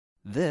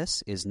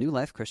This is New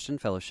Life Christian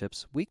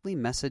Fellowship's weekly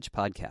message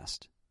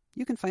podcast.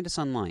 You can find us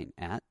online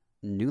at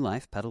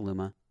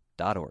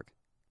newlifepetaluma.org.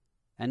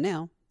 And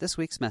now, this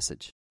week's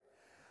message.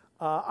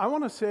 I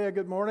want to say a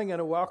good morning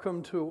and a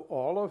welcome to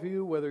all of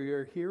you, whether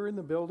you're here in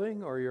the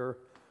building or you're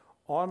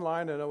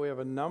online. I know we have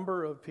a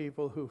number of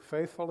people who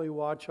faithfully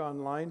watch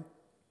online.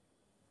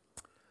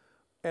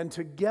 And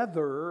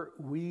together,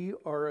 we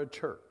are a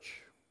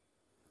church.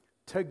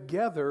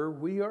 Together,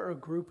 we are a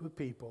group of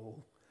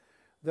people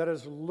that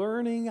is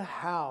learning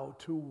how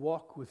to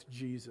walk with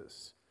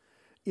Jesus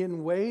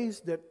in ways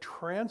that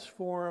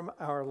transform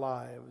our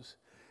lives,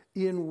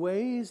 in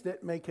ways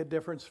that make a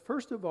difference,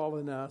 first of all,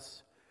 in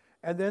us,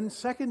 and then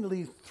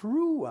secondly,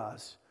 through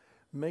us,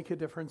 make a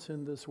difference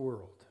in this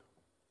world.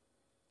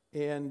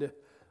 And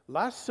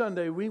last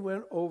Sunday, we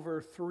went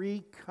over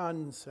 3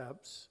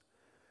 concepts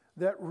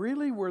that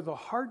really were the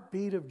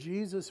heartbeat of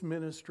Jesus'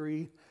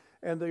 ministry,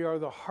 and they are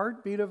the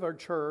heartbeat of our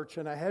church.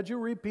 And I had you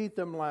repeat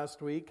them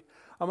last week.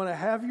 I'm going to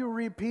have you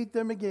repeat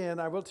them again.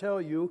 I will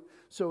tell you,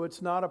 so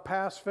it's not a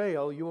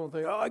pass-fail. You won't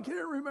think, oh, I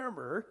can't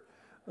remember.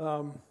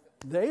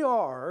 They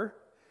are,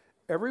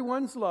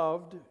 everyone's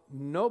loved,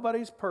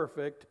 nobody's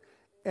perfect,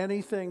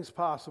 anything's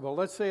possible.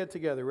 Let's say it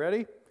together.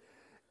 Ready?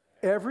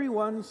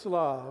 Everyone's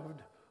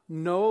loved,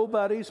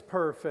 nobody's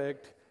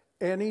perfect,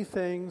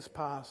 anything's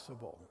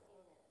possible.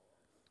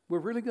 We're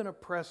really going to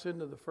press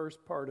into the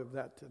first part of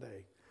that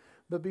today.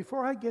 But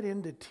before I get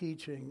into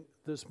teaching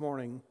this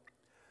morning,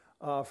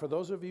 for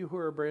those of you who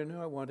are brand new,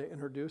 I want to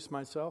introduce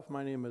myself.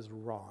 My name is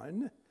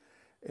Ron,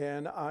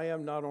 and I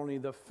am not only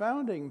the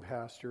founding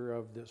pastor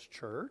of this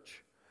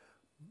church,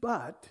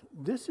 but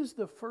this is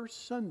the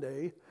first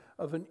Sunday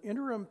of an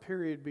interim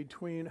period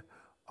between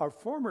our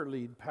former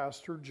lead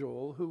pastor,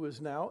 Joel, who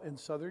is now in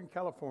Southern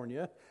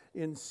California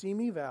in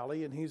Simi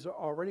Valley, and he's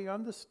already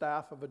on the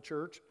staff of a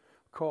church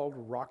called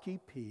Rocky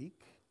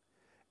Peak,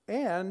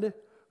 and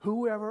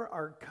whoever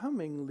our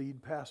coming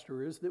lead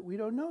pastor is that we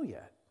don't know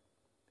yet.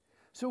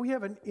 So we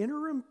have an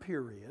interim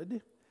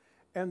period,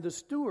 and the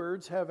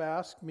stewards have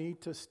asked me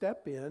to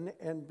step in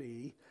and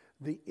be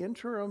the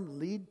interim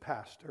lead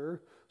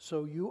pastor,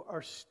 so you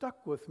are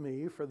stuck with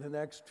me for the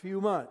next few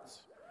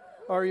months.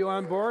 Are you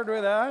on board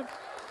with that?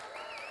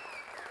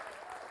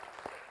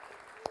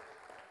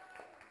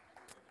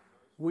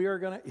 We are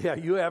going to,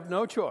 you have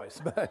no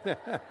choice, but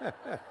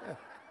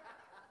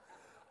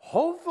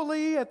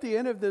hopefully at the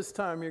end of this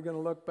time, you're going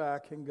to look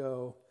back and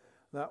go,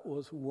 that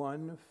was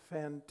one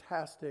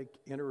fantastic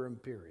interim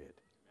period.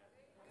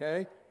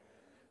 Okay?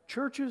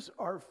 Churches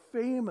are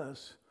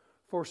famous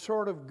for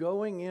sort of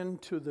going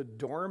into the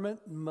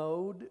dormant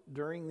mode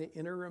during the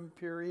interim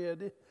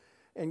period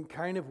and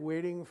kind of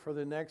waiting for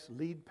the next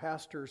lead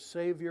pastor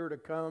savior to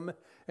come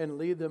and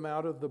lead them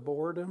out of the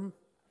boredom.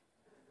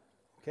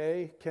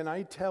 Okay? Can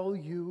I tell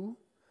you,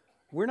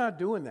 we're not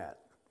doing that.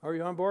 Are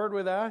you on board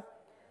with that?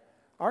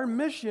 Our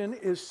mission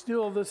is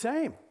still the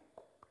same.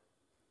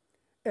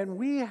 And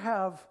we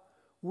have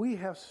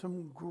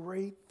some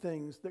great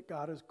things that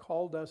God has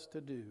called us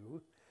to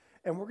do,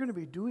 and we're going to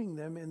be doing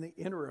them in the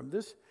interim.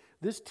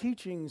 This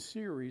teaching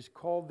series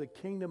called The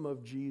Kingdom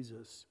of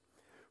Jesus.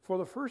 For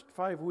the first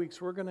 5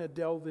 weeks, we're going to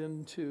delve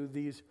into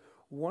these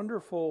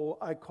wonderful,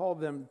 I call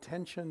them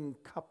tension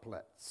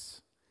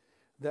couplets,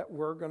 that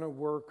we're going to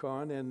work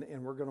on, and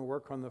we're going to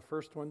work on the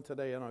first one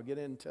today, and I'll get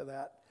into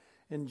that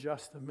in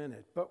just a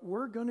minute. But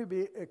we're going to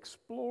be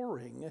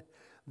exploring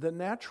the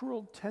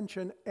natural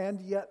tension and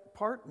yet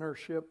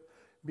partnership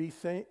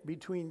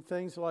between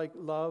things like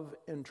love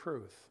and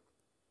truth.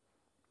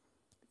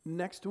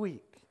 Next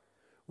week,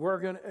 we're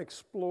going to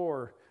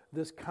explore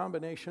this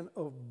combination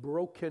of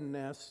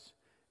brokenness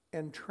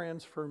and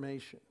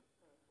transformation.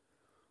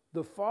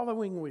 The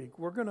following week,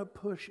 we're going to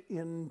push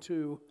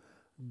into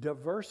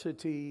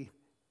diversity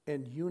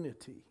and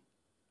unity.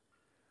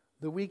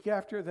 The week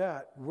after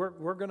that,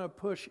 we're going to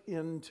push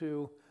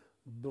into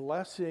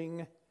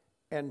blessing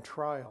and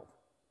trial.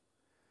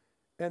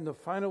 And the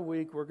final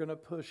week, we're going to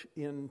push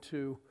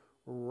into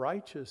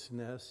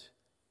righteousness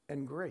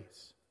and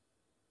grace.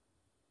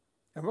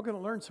 And we're going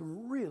to learn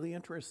some really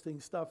interesting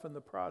stuff in the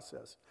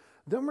process.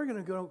 Then we're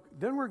going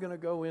to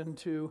go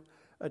into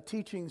a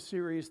teaching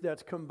series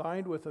that's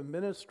combined with a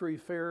ministry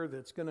fair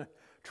that's going to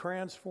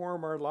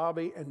transform our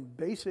lobby. And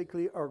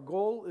basically, our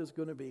goal is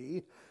going to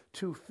be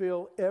to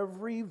fill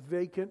every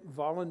vacant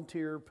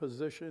volunteer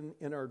position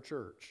in our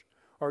church.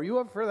 Are you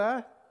up for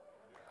that?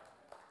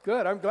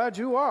 Good. I'm glad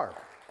you are.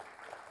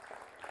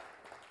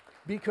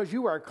 Because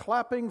you are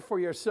clapping for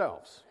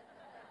yourselves.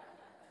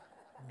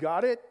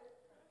 Got it?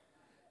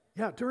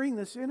 Yeah, during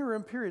this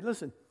interim period,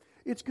 listen,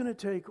 it's going to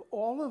take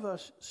all of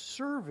us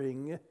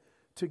serving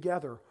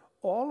together.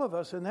 All of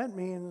us, and that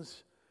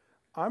means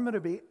I'm going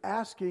to be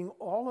asking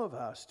all of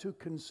us to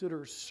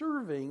consider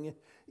serving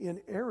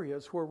in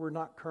areas where we're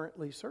not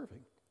currently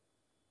serving.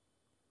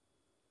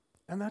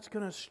 And that's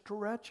going to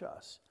stretch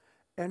us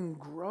and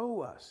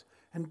grow us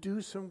and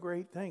do some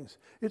great things.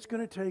 It's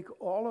going to take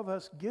all of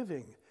us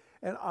giving.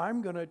 And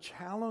I'm going to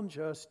challenge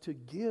us to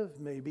give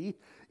maybe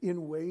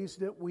in ways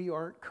that we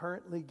aren't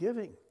currently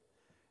giving.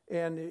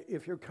 And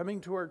if you're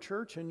coming to our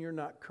church and you're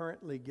not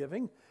currently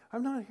giving,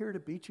 I'm not here to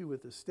beat you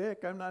with a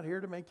stick. I'm not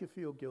here to make you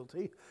feel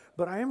guilty.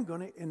 But I am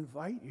going to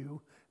invite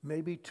you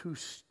maybe to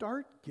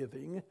start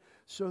giving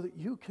so that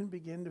you can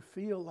begin to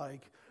feel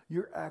like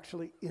you're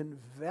actually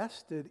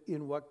invested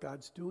in what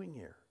God's doing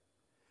here.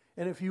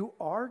 And if you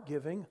are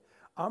giving,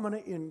 I'm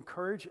going to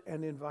encourage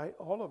and invite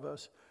all of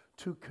us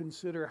to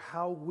consider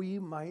how we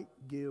might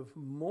give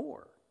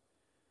more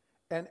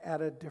and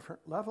at a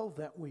different level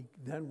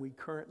than we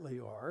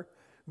currently are.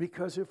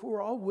 Because if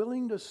we're all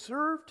willing to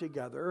serve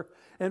together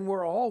and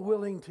we're all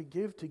willing to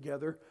give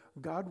together,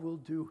 God will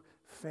do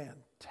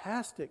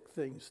fantastic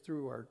things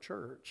through our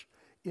church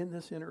in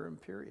this interim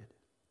period.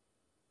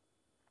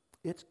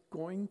 It's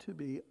going to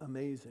be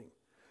amazing.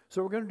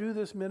 So we're going to do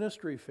this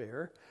ministry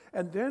fair,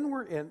 and then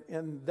we're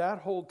in that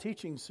whole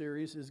teaching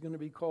series is going to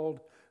be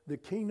called The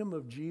Kingdom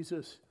of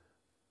Jesus,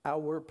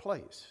 Our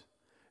Place.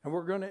 And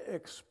we're going to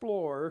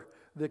explore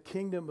the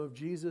kingdom of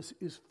Jesus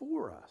is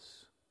for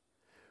us.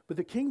 But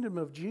the kingdom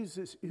of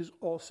Jesus is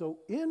also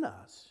in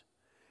us.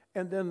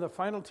 And then the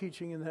final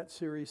teaching in that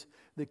series,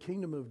 the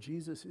kingdom of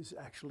Jesus is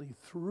actually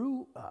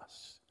through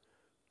us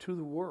to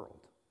the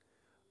world.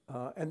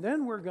 And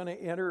then we're going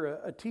to enter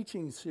a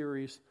teaching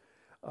series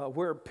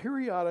where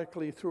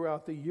periodically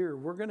throughout the year,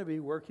 we're going to be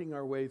working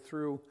our way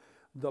through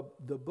the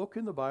book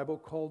in the Bible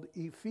called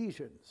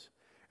Ephesians.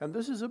 And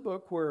this is a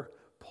book where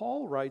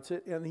Paul writes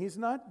it, and he's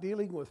not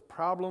dealing with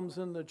problems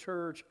in the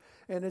church,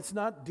 and it's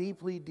not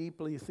deeply,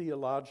 deeply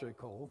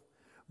theological,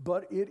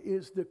 but it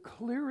is the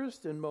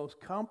clearest and most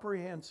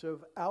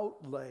comprehensive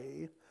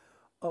outlay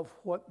of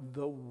what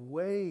the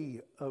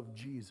way of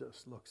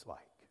Jesus looks like.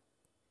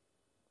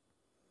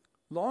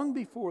 Long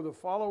before the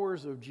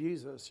followers of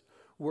Jesus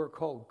were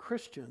called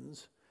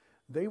Christians,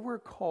 they were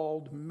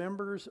called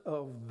members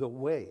of the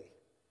way.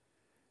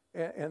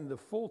 And the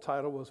full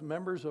title was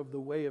Members of the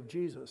Way of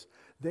Jesus.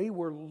 They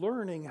were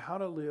learning how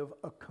to live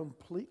a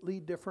completely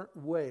different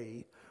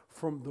way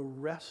from the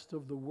rest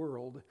of the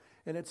world.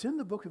 And it's in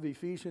the book of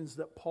Ephesians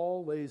that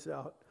Paul lays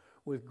out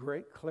with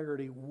great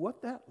clarity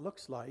what that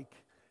looks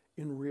like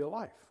in real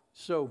life.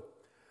 So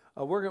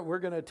we're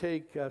going to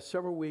take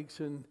several weeks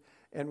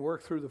and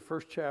work through the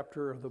first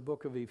chapter of the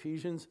book of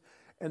Ephesians.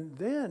 And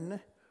then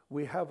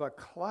we have a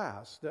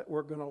class that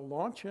we're going to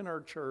launch in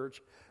our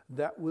church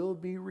that will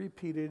be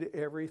repeated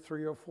every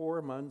 3 or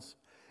 4 months.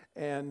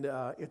 And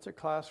it's a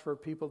class for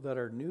people that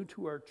are new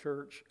to our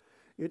church.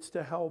 It's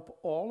to help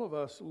all of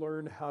us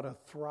learn how to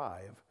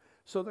thrive.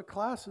 So the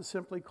class is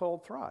simply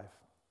called Thrive.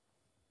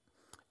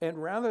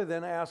 And rather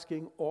than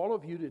asking all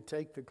of you to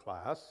take the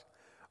class,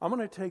 I'm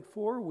going to take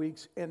 4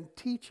 weeks and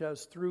teach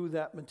us through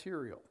that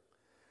material.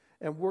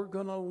 And we're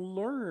going to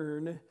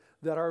learn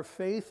that our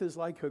faith is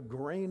like a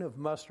grain of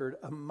mustard,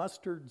 a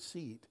mustard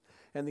seed.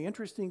 And the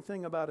interesting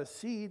thing about a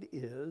seed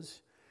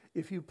is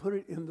if you put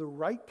it in the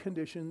right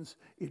conditions,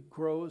 it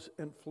grows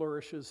and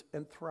flourishes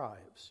and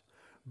thrives.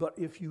 But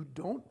if you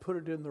don't put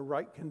it in the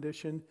right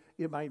condition,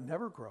 it might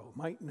never grow,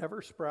 might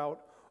never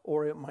sprout,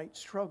 or it might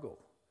struggle.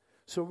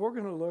 So we're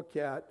going to look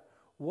at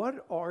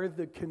what are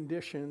the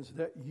conditions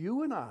that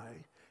you and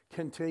I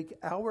can take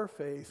our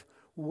faith.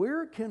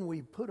 Where can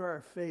we put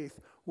our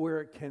faith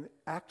where it can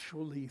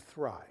actually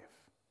thrive?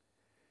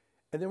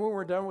 And then when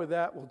we're done with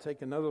that, we'll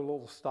take another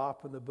little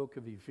stop in the book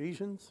of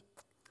Ephesians.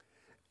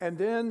 And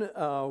then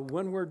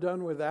when we're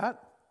done with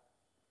that,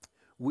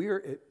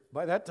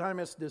 by that time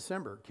it's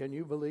December. Can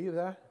you believe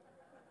that?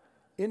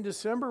 In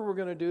December, we're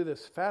going to do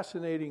this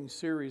fascinating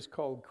series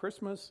called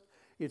Christmas.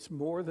 It's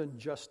more than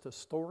just a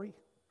story.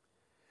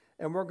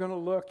 And we're going to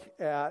look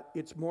at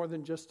it's more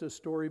than just a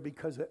story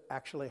because it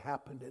actually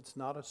happened. It's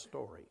not a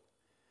story.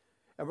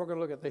 And we're going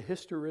to look at the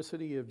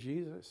historicity of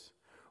Jesus.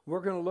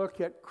 We're going to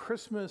look at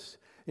Christmas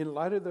in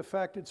light of the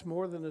fact it's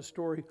more than a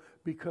story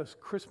because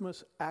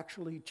Christmas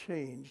actually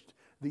changed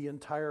the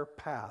entire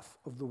path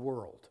of the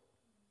world.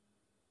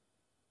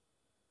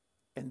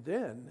 And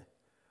then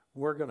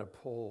we're going to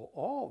pull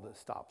all the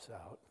stops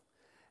out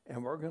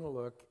and we're going to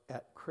look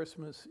at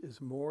Christmas is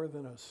more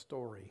than a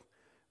story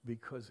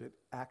because it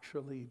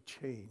actually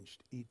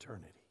changed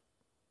eternity.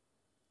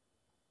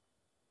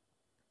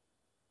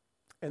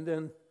 And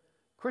then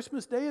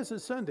Christmas Day is a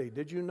Sunday.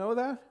 Did you know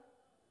that?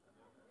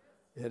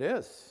 It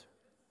is.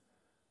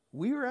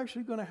 We are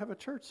actually going to have a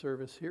church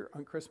service here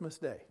on Christmas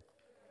Day.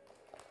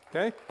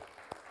 Okay?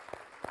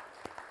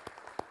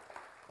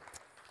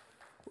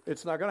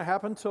 It's not going to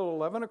happen until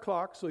 11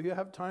 o'clock, so you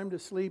have time to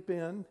sleep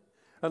in,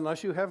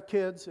 unless you have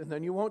kids, and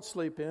then you won't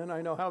sleep in.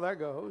 I know how that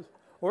goes.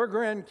 Or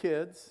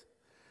grandkids.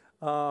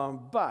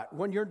 But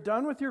when you're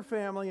done with your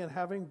family and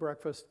having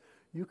breakfast,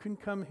 you can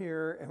come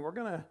here, and we're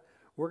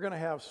going to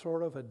have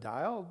sort of a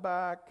dialed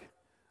back,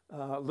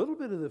 a little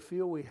bit of the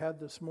feel we had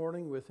this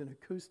morning with an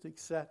acoustic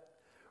set.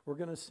 We're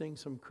going to sing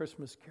some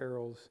Christmas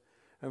carols.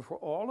 And for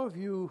all of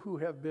you who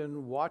have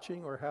been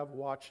watching or have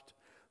watched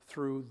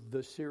through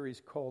the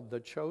series called The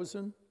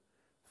Chosen,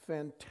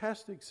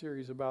 fantastic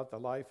series about the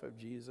life of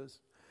Jesus,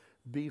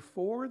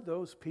 before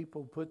those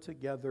people put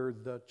together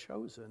The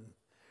Chosen,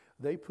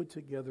 they put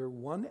together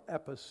one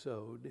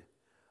episode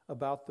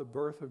about the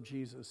birth of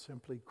Jesus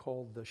simply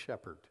called The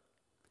Shepherd.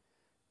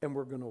 And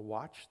we're going to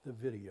watch the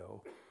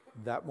video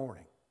that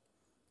morning.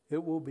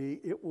 It will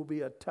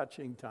be a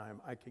touching time,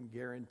 I can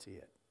guarantee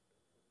it.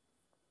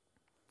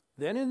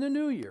 Then in the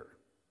new year,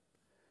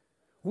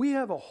 we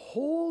have a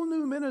whole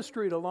new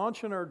ministry to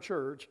launch in our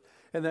church,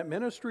 and that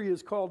ministry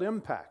is called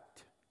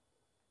Impact.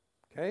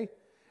 Okay?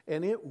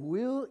 And it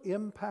will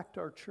impact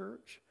our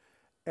church,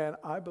 and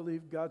I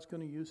believe God's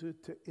going to use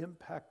it to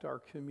impact our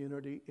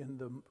community in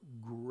the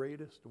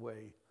greatest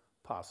way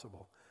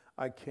possible.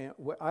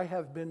 I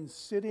have been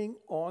sitting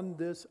on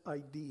this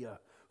idea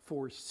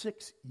for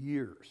 6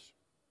 years.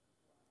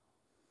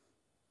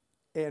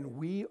 And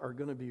we are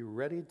going to be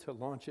ready to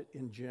launch it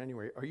in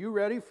January. Are you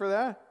ready for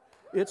that?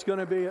 It's going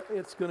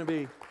to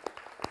be.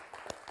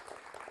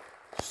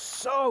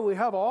 So we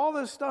have all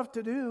this stuff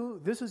to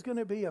do. This is going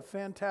to be a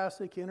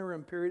fantastic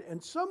interim period.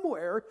 And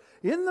somewhere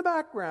in the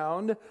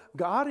background,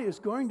 God is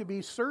going to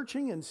be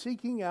searching and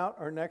seeking out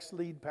our next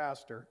lead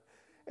pastor.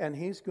 And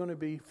he's going to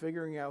be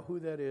figuring out who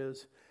that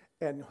is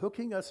and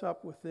hooking us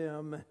up with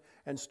them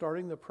and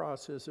starting the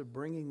process of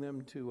bringing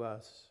them to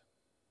us.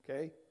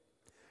 Okay?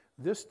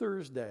 This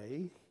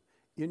Thursday,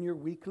 in your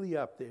weekly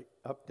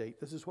update,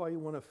 this is why you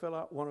want to fill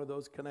out one of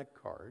those Connect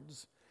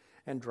cards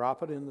and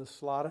drop it in the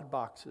slotted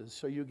boxes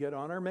so you get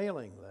on our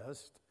mailing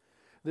list.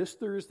 This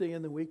Thursday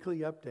in the weekly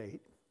update,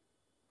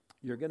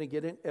 you're going to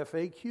get an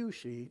FAQ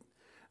sheet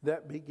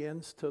that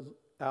begins to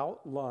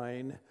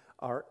outline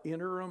our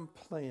interim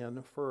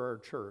plan for our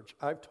church.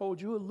 I've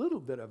told you a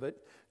little bit of it,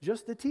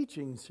 just the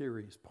teaching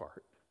series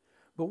part.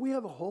 But we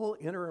have a whole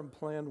interim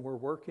plan we're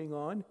working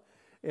on.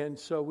 And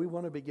so we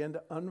want to begin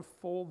to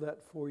unfold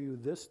that for you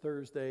this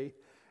Thursday.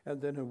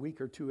 And then a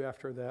week or two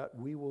after that,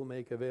 we will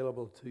make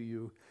available to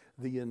you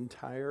the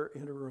entire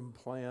interim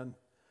plan.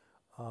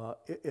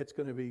 It's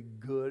going to be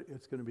good.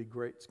 It's going to be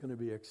great. It's going to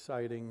be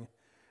exciting.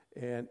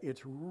 And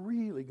it's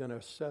really going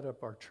to set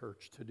up our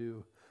church to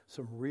do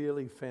some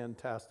really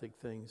fantastic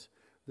things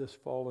this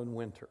fall and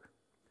winter.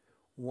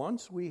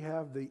 Once we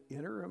have the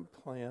interim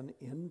plan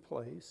in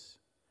place,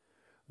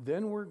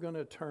 then we're going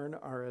to turn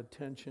our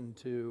attention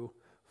to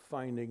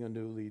finding a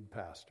new lead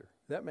pastor.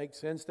 That makes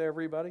sense to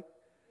everybody?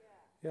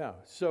 Yeah.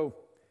 So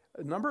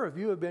a number of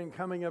you have been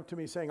coming up to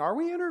me saying, are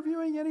we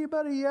interviewing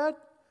anybody yet?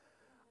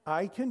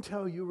 I can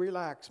tell you,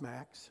 relax,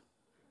 Max.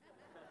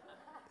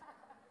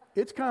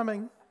 It's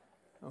coming.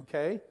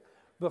 Okay?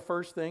 But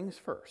first things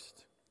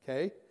first.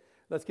 Okay?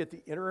 Let's get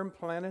the interim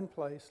plan in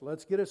place.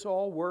 Let's get us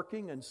all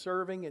working and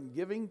serving and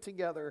giving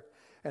together.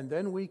 And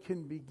then we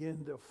can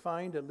begin to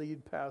find a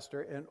lead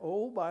pastor. And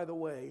oh, by the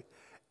way,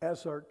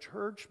 as our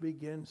church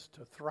begins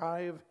to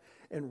thrive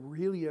and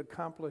really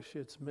accomplish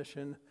its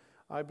mission,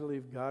 I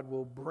believe God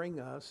will bring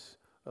us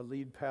a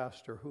lead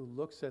pastor who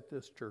looks at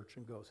this church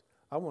and goes,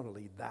 I want to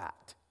lead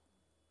that.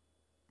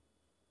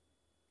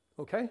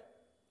 Okay?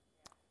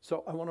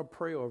 So I want to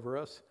pray over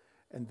us,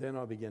 and then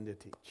I'll begin to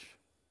teach.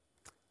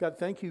 God,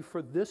 thank you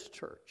for this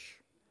church.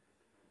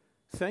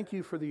 Thank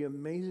you for the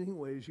amazing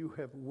ways you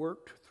have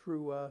worked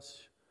through us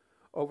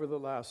over the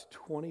last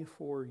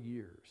 24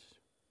 years.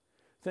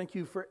 Thank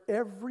you for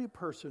every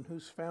person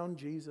who's found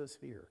Jesus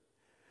here.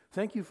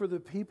 Thank you for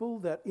the people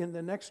that in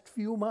the next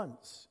few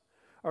months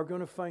are going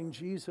to find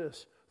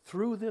Jesus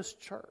through this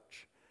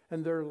church,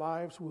 and their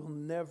lives will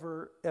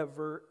never,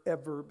 ever,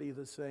 ever be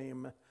the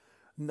same,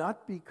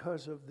 not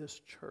because of this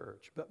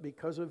church, but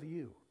because of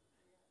you.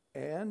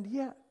 And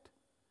yet,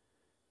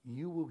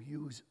 you will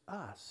use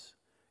us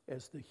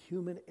as the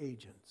human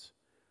agents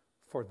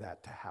for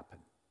that to happen.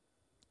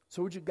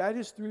 So would you guide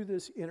us through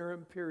this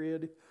interim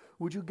period?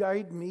 Would you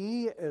guide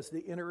me as the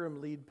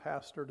interim lead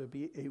pastor to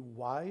be a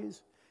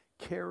wise,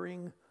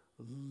 caring,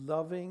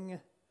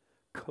 loving,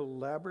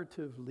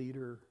 collaborative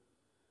leader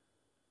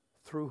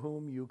through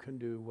whom you can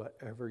do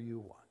whatever you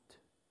want?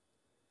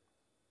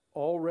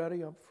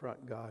 Already up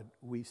front, God,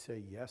 we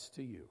say yes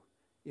to you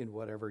in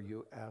whatever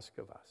you ask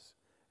of us.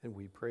 And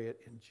we pray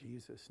it in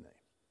Jesus'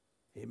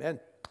 name. Amen.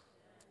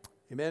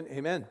 Amen.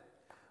 Amen.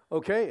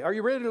 Okay, are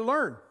you ready to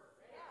learn?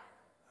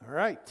 Yeah. All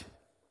right.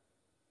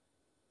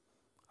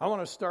 I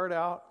want to start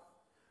out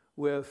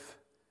with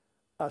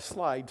a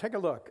slide. Take a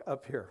look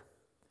up here.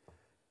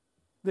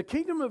 The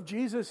kingdom of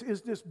Jesus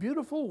is this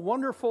beautiful,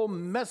 wonderful,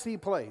 messy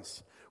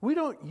place. We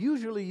don't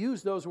usually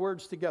use those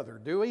words together,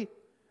 do we?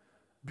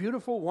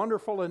 Beautiful,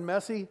 wonderful, and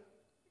messy.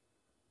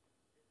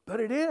 But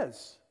it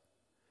is.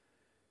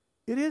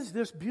 It is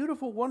this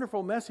beautiful,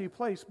 wonderful, messy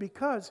place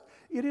because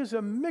it is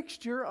a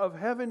mixture of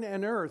heaven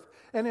and earth.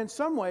 And in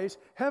some ways,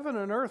 heaven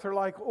and earth are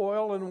like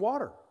oil and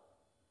water.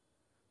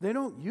 They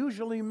don't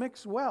usually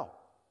mix well.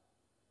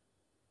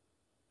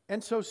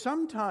 And so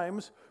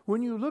sometimes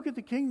when you look at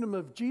the kingdom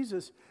of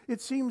Jesus, it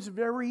seems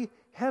very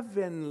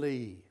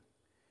heavenly.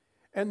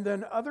 And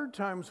then other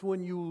times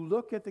when you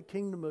look at the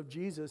kingdom of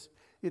Jesus,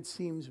 it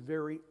seems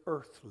very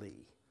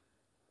earthly.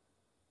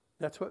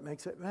 That's what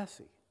makes it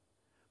messy.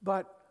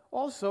 But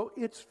also,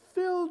 it's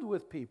filled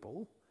with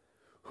people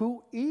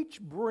who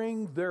each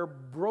bring their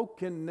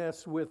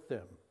brokenness with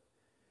them.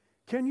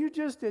 Can you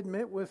just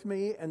admit with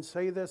me and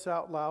say this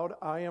out loud?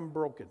 I am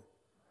broken.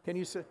 Can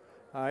you say,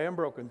 I am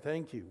broken?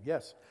 Thank you.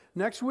 Yes.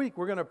 Next week,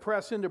 we're going to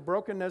press into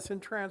brokenness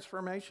and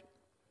transformation.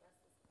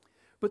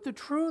 But the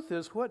truth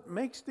is, what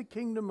makes the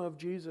kingdom of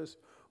Jesus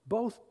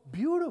both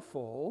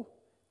beautiful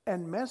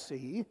and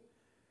messy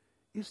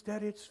is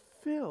that it's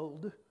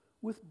filled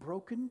with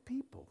broken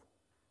people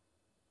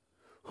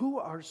who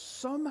are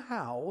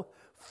somehow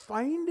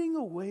finding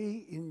a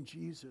way in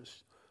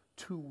Jesus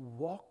to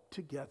walk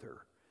together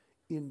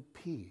in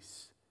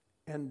peace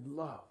and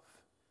love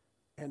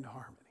and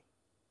harmony.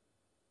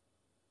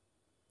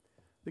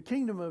 The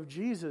kingdom of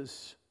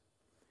Jesus,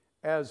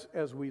 as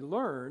we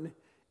learn,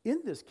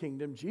 in this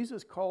kingdom,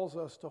 Jesus calls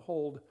us to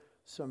hold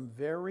some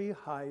very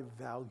high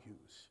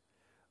values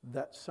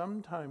that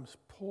sometimes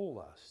pull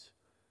us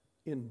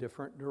in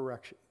different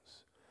directions.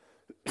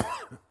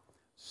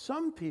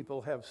 Some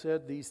people have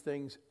said these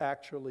things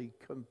actually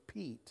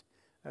compete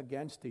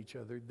against each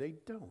other. They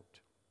don't.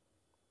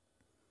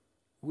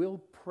 We'll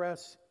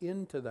press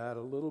into that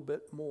a little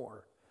bit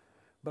more.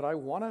 But I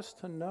want us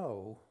to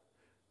know,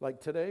 like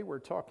today we're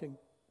talking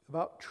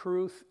about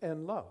truth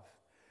and love.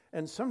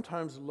 And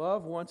sometimes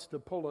love wants to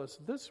pull us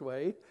this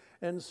way,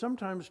 and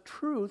sometimes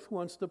truth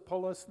wants to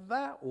pull us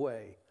that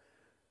way.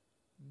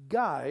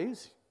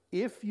 Guys,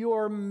 if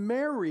you're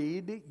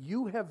married,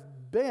 you have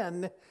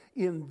been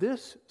in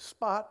this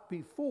spot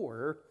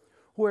before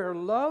where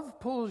love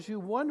pulls you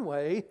one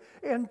way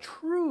and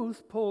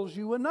truth pulls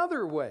you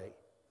another way.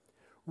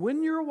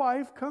 When your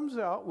wife comes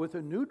out with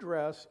a new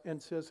dress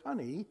and says,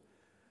 honey,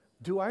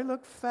 do I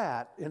look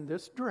fat in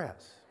this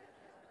dress?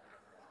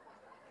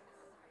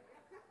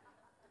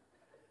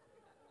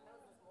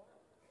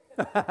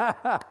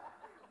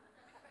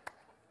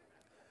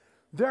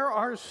 There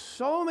are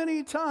so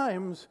many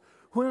times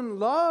when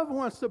love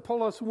wants to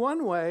pull us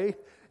one way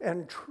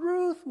and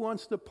truth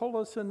wants to pull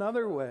us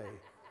another way.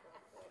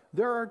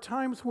 There are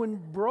times when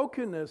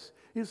brokenness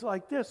is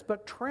like this,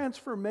 but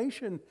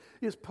transformation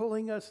is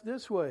pulling us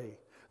this way.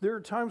 There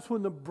are times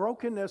when the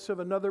brokenness of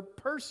another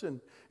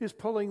person is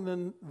pulling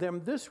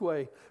them this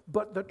way,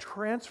 but the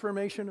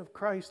transformation of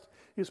Christ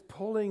is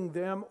pulling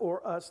them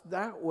or us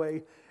that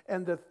way.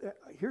 And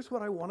here's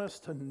what I want us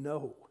to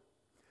know.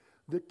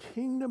 The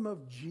kingdom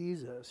of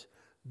Jesus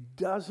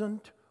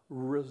doesn't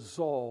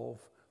resolve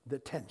the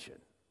tension.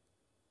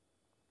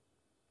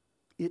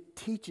 It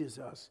teaches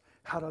us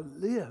how to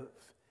live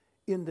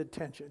in the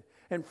tension.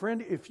 And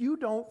friend, if you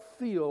don't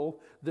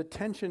feel the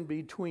tension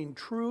between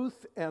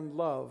truth and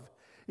love,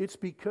 it's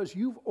because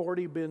you've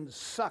already been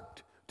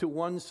sucked to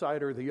one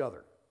side or the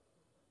other.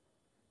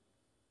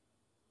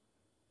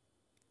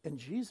 And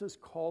Jesus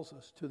calls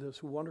us to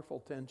this wonderful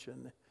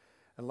tension.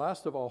 And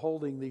last of all,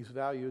 holding these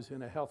values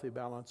in a healthy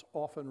balance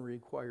often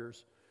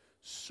requires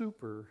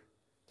superhuman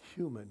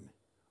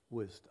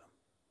wisdom.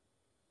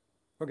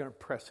 We're going to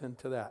press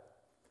into that.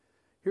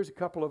 Here's a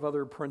couple of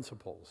other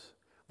principles.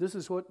 This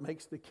is what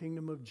makes the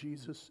kingdom of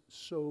Jesus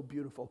so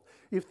beautiful.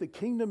 If the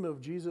kingdom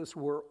of Jesus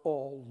were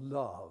all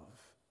love,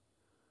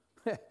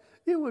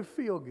 it would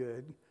feel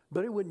good,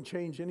 but it wouldn't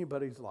change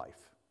anybody's life.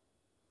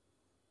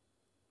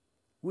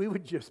 We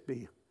would just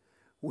be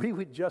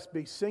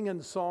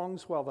singing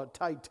songs while the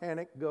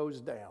Titanic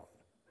goes down.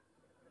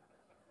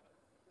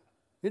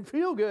 It'd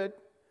feel good,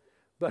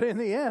 but in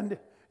the end,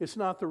 it's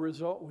not the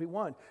result we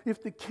want.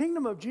 If the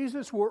kingdom of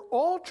Jesus were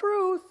all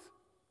truth,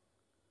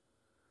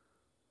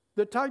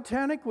 the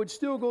Titanic would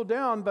still go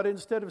down, but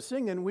instead of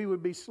singing, we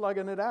would be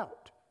slugging it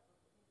out.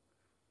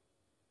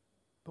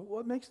 But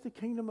what makes the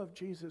kingdom of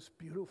Jesus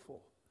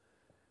beautiful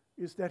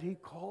is that he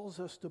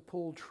calls us to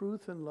pull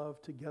truth and love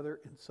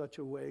together in such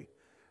a way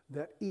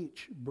that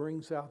each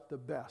brings out the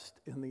best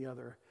in the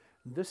other.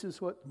 And this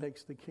is what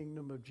makes the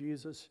kingdom of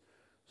Jesus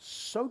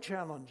so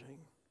challenging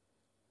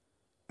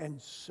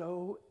and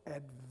so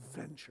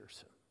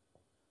adventuresome.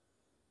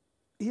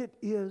 It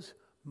is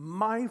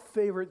my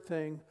favorite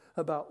thing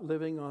about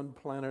living on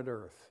planet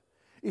Earth.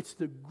 It's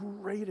the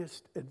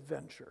greatest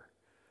adventure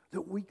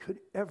that we could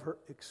ever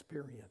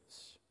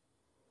experience.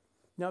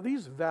 Now,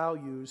 these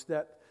values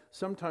that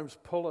sometimes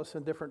pull us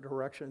in different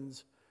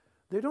directions,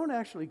 they don't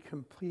actually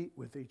compete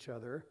with each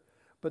other,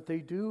 but they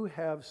do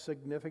have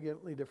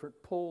significantly different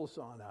pulls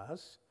on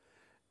us.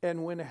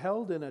 And when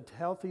held in a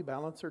healthy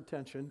balance or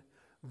tension,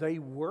 they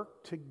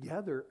work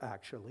together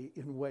actually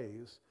in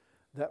ways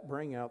that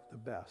bring out the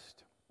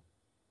best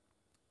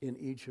in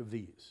each of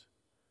these.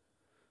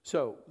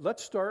 So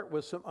let's start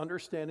with some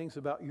understandings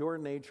about your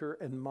nature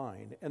and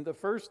mine. And the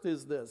first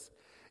is this.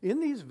 In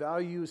these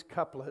values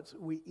couplets,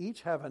 we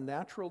each have a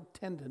natural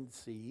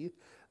tendency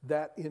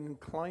that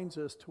inclines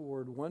us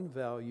toward one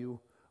value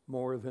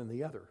more than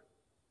the other.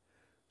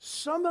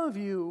 Some of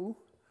you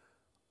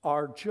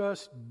are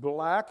just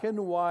black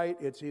and white.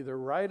 It's either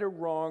right or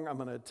wrong. I'm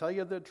going to tell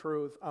you the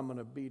truth. I'm going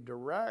to be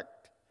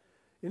direct.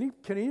 Can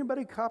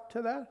anybody cop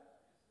to that?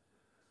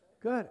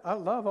 Good. I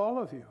love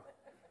all of you.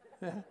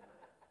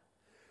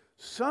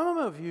 Some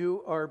of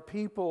you are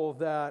people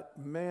that,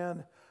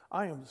 man,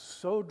 I am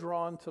so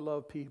drawn to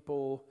love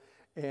people,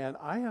 And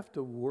I have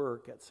to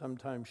work at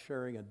sometimes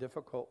sharing a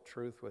difficult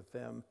truth with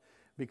them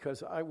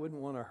because I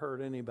wouldn't want to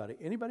hurt anybody.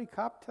 Anybody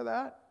cop to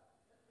that?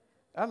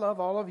 I love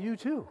all of you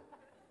too.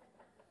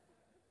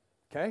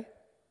 Okay?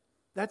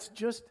 That's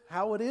just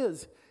how it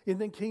is in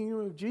the kingdom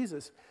of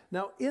Jesus.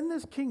 Now, in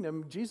this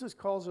kingdom, Jesus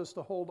calls us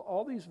to hold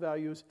all these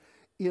values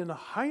in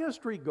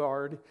highest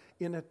regard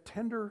in a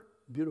tender,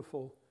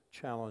 beautiful,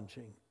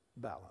 challenging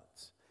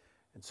balance.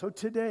 And so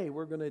today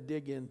we're going to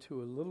dig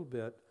into a little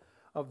bit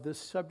of this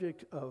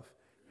subject of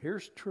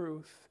here's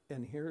truth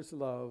and here's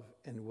love,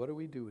 and what do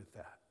we do with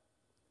that?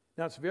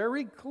 Now, it's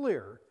very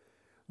clear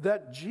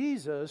that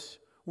Jesus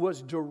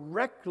was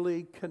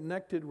directly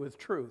connected with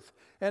truth,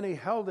 and he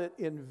held it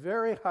in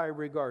very high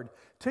regard.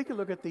 Take a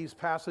look at these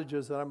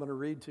passages that I'm going to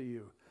read to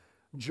you.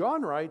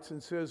 John writes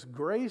and says,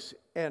 grace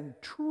and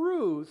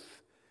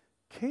truth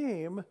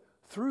came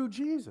through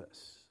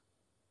Jesus.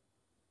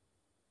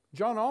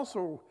 John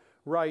also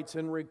writes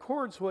and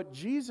records what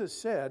Jesus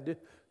said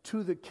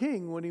to the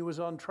king when he was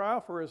on trial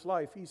for his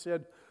life. He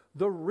said,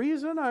 the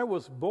reason I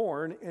was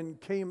born and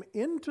came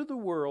into the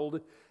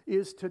world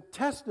is to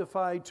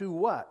testify to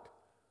what?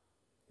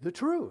 The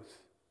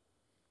truth.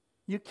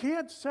 You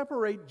can't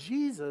separate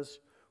Jesus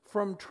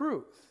from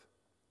truth.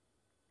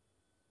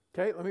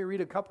 Okay, let me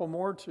read a couple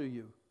more to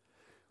you.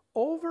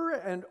 Over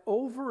and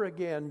over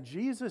again,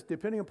 Jesus,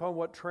 depending upon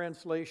what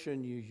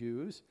translation you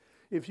use,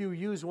 if you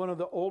use one of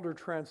the older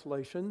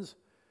translations,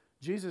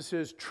 Jesus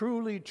says,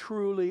 truly,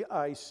 truly,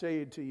 I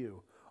say to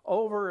you.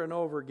 Over and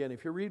over again.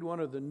 If you read one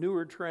of the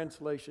newer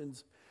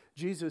translations,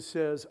 Jesus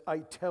says, I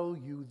tell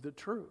you the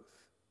truth.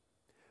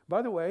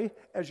 By the way,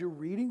 as you're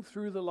reading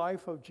through the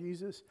life of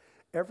Jesus,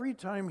 every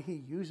time he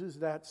uses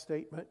that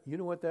statement, you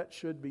know what that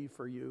should be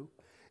for you?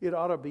 It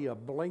ought to be a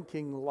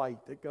blinking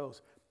light that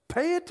goes,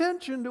 pay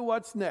attention to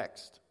what's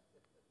next.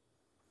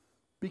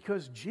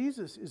 Because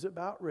Jesus is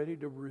about ready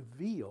to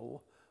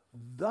reveal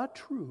the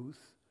truth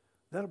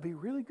that'll be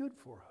really good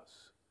for us.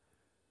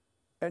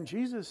 And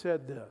Jesus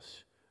said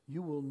this,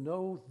 you will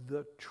know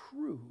the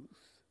truth,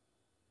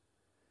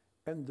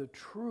 and the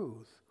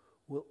truth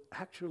will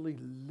actually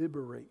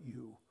liberate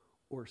you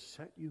or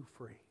set you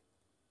free.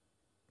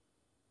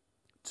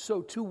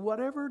 So to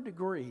whatever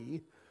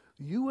degree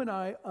you and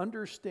I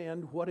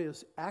understand what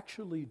is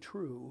actually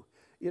true,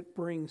 it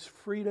brings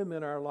freedom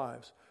in our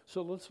lives.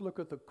 So let's look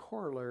at the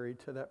corollary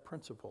to that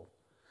principle.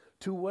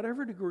 To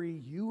whatever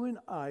degree you and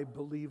I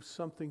believe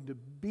something to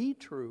be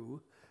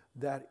true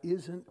that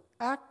isn't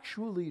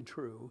actually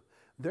true,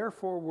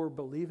 therefore we're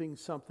believing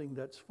something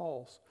that's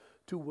false.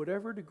 To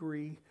whatever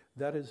degree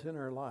that is in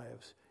our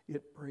lives,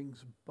 it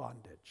brings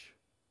bondage.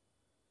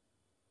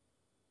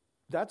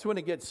 That's when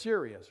it gets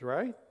serious,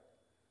 right?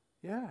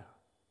 Yeah.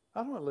 I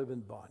don't want to live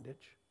in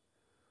bondage.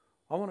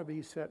 I want to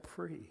be set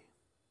free.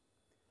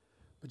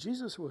 But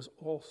Jesus was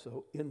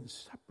also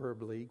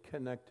inseparably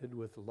connected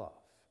with love.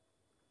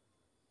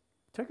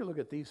 Take a look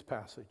at these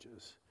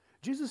passages.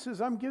 Jesus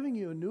says, I'm giving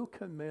you a new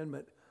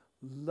commandment.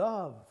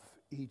 Love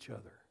each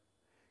other.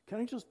 Can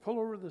I just pull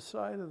over the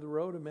side of the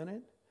road a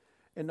minute?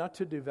 And not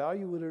to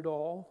devalue it at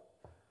all.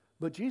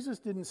 But Jesus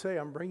didn't say,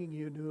 I'm bringing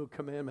you a new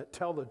commandment.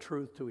 Tell the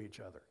truth to each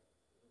other.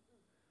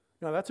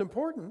 Now that's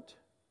important.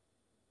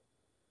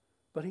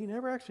 But he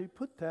never actually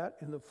put that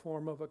in the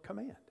form of a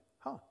command.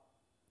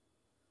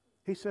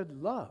 He said,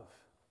 love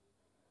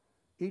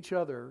each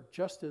other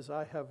just as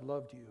I have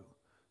loved you,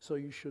 so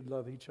you should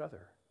love each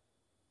other.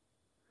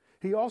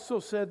 He also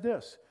said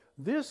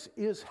this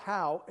is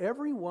how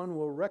everyone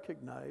will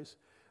recognize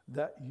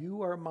that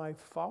you are my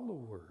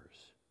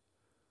followers.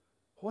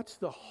 What's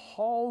the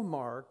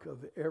hallmark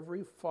of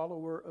every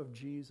follower of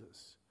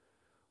Jesus?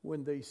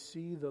 When they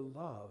see the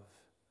love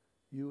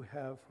you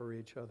have for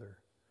each other.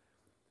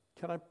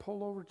 Can I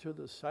pull over to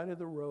the side of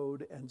the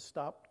road and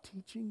stop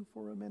teaching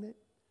for a minute?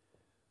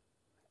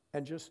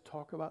 And just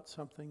talk about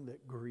something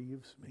that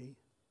grieves me?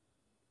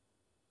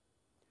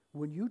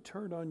 When you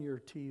turn on your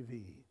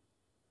TV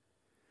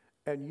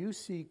and you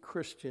see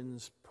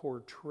Christians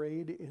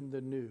portrayed in the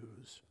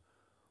news,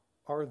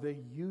 are they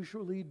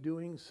usually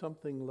doing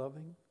something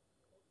loving?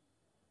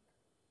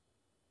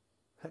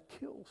 That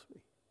kills me.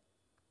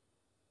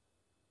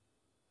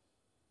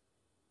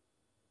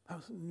 That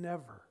was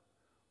never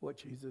what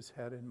Jesus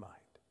had in mind.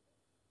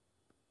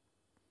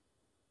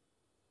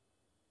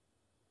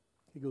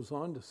 He goes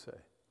on to say,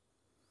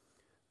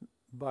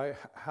 by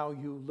how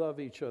you love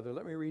each other.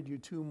 Let me read you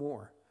two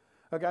more.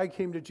 A guy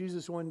came to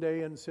Jesus one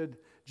day and said,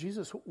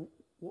 Jesus,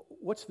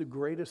 what's the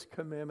greatest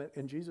commandment?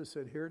 And Jesus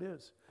said, here it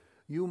is.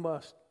 You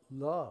must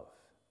love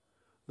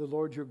the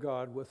Lord your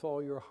God with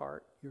all your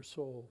heart, your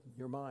soul,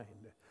 your mind.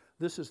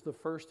 This is the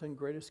first and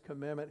greatest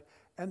commandment.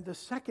 And the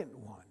second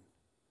one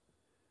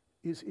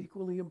is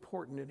equally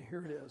important, and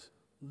here it is.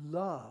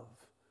 Love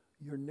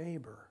your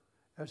neighbor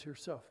as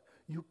yourself.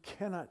 You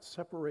cannot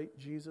separate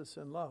Jesus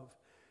and love,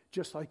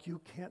 just like you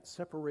can't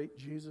separate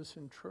Jesus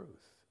and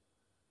truth.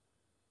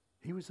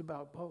 He was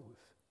about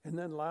both. And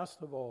then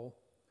last of all,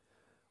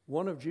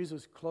 one of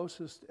Jesus'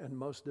 closest and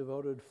most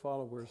devoted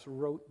followers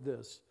wrote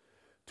this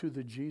to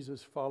the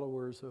Jesus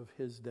followers of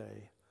his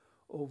day.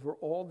 over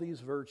all these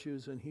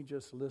virtues, and he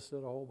just listed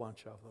a whole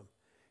bunch of them.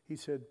 He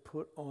said,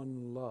 put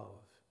on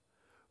love,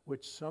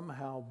 which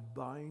somehow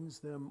binds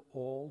them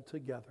all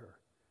together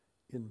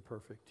in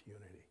perfect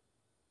unity.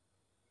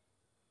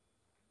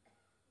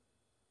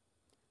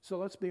 So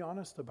let's be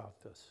honest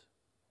about this,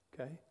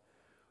 okay?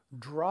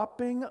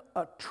 Dropping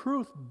a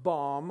truth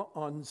bomb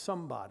on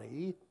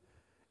somebody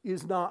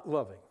is not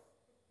loving.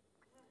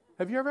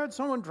 Have you ever had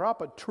someone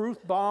drop a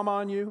truth bomb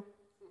on you?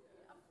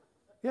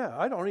 Yeah,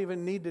 I don't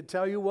even need to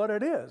tell you what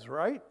it is,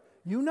 right?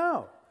 You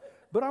know.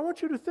 But I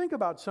want you to think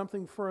about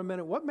something for a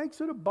minute. What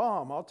makes it a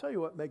bomb? I'll tell you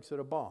what makes it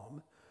a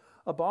bomb.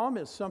 A bomb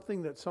is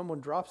something that someone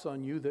drops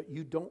on you that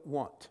you don't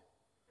want.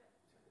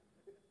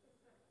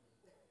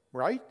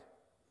 Right?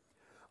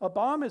 A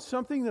bomb is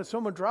something that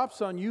someone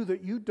drops on you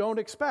that you don't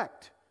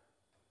expect.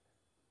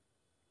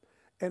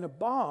 And a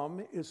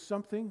bomb is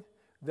something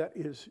that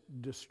is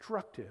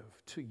destructive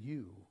to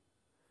you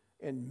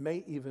and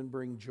may even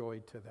bring joy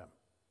to them.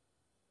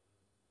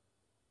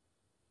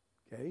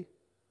 Okay?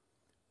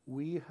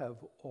 We have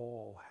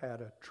all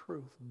had a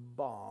truth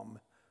bomb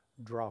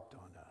dropped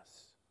on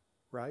us,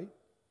 right?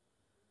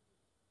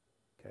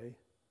 Okay?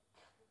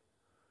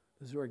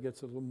 This is where it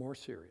gets a little more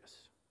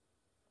serious.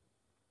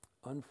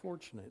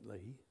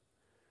 Unfortunately,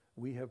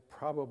 we have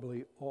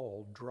probably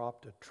all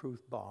dropped a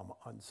truth bomb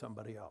on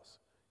somebody else.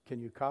 Can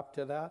you cop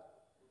to that?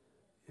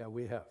 Yeah,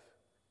 we have.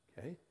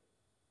 Okay?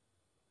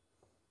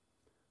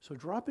 So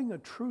dropping a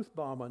truth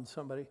bomb on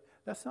somebody,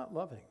 that's not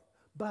loving.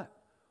 But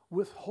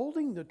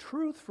withholding the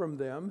truth from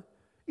them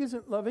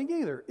isn't loving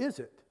either, is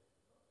it?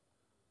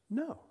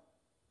 No.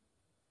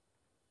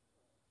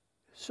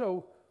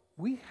 So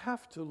we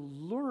have to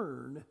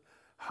learn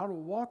how to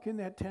walk in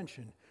that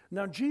tension.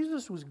 Now,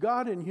 Jesus was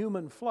God in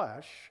human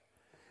flesh,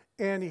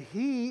 and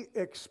he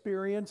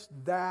experienced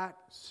that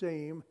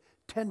same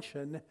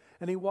tension,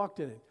 and he walked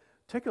in it.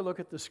 Take a look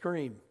at the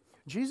screen.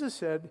 Jesus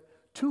said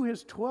to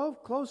his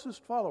 12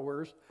 closest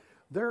followers,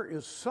 there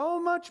is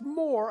so much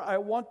more I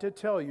want to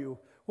tell you.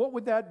 What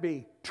would that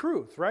be?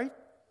 Truth, right?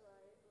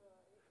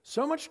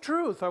 So much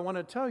truth I want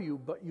to tell you,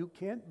 but you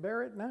can't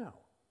bear it now.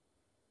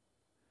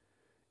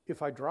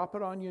 If I drop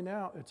it on you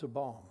now, it's a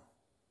bomb.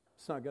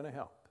 It's not going to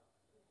help.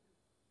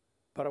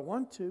 But I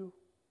want to.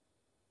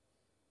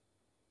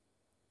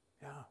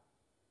 Yeah.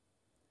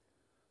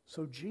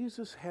 So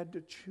Jesus had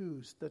to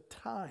choose the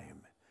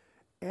time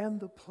and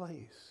the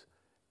place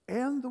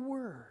and the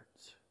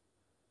words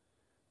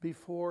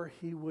before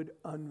he would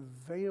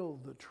unveil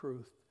the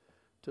truth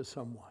to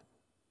someone.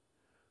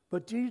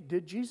 But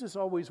did Jesus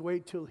always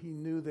wait till he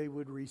knew they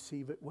would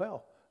receive it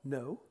well?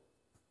 No.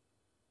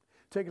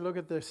 Take a look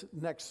at this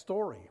next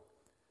story.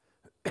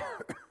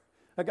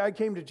 A guy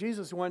came to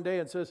Jesus one day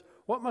and says,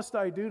 what must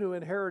I do to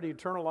inherit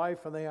eternal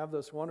life? And they have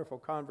this wonderful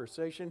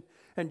conversation.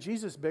 And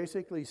Jesus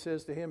basically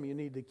says to him, you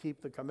need to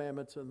keep the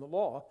commandments and the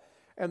law.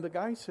 And the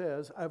guy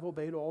says, I've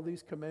obeyed all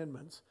these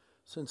commandments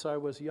since I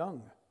was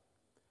young.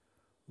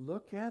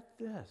 Look at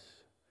this.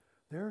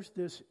 There's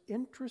this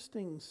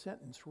interesting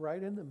sentence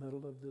right in the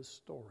middle of this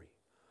story.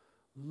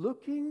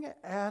 Looking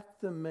at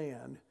the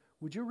man,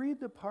 would you read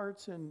the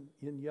parts in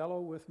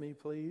yellow with me,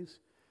 please?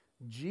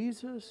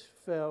 Jesus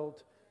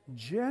felt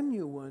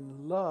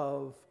genuine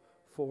love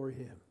for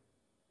him.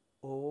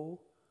 Oh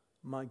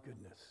my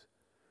goodness.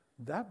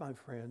 That, my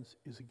friends,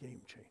 is a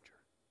game changer.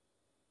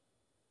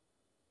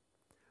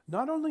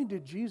 Not only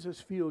did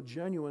Jesus feel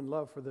genuine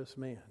love for this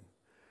man,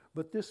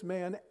 but this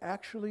man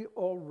actually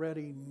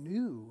already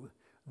knew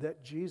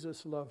that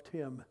Jesus loved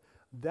him.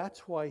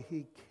 That's why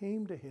he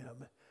came to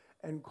him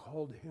and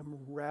called him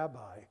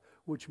rabbi,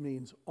 which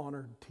means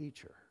honored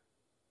teacher.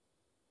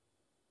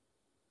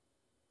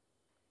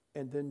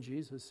 And then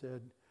Jesus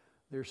said,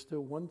 there's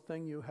still one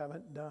thing you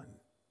haven't done.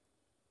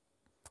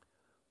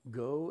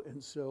 Go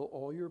and sell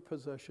all your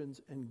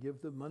possessions and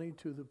give the money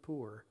to the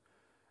poor,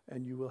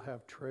 and you will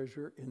have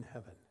treasure in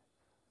heaven.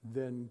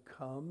 Then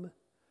come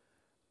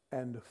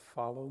and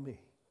follow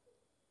me.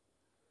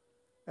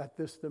 At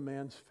this, the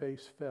man's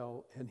face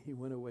fell, and he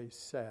went away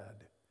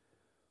sad,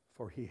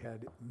 for he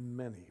had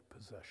many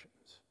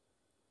possessions.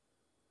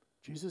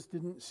 Jesus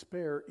didn't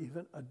spare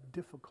even a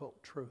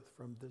difficult truth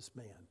from this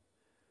man.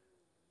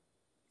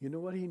 You know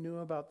what he knew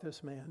about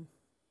this man?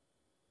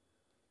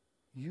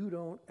 You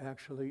don't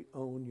actually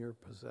own your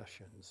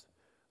possessions.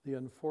 The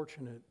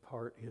unfortunate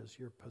part is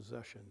your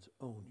possessions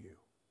own you.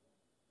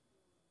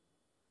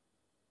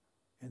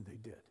 And they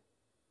did.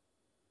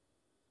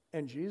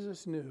 And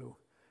Jesus knew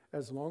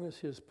as long as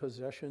his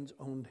possessions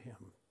owned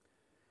him,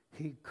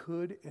 he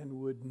could and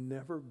would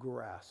never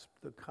grasp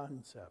the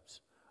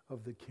concepts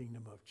of the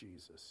kingdom of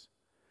Jesus.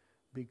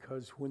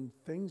 Because when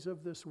things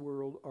of this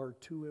world are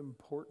too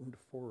important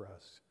for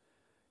us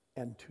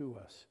and to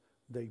us,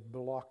 they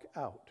block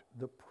out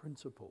the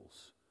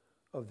principles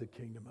of the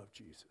kingdom of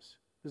Jesus.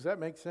 Does that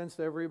make sense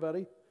to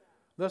everybody?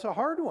 That's a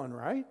hard one,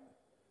 right?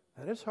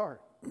 That is hard.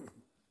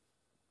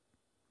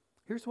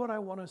 Here's what I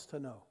want us to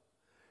know.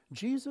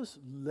 Jesus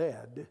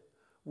led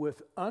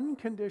with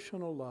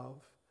unconditional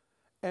love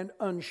and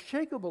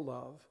unshakable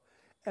love,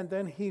 and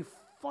then he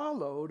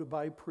followed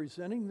by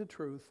presenting the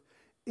truth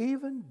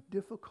even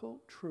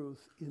difficult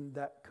truth in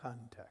that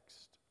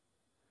context.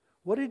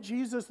 What did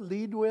Jesus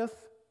lead with?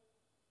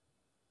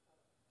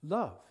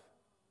 Love.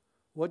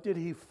 What did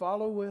he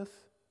follow with?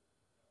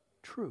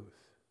 Truth.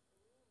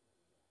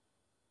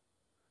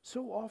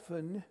 So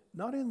often,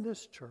 not in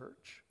this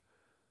church,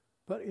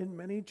 but in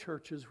many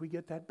churches, we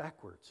get that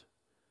backwards.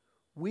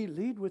 We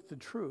lead with the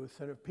truth,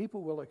 and if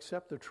people will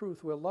accept the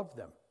truth, we'll love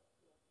them.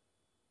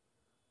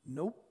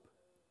 Nope.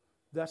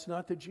 That's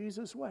not the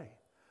Jesus way.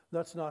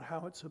 That's not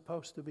how it's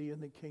supposed to be in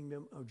the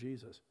kingdom of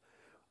Jesus.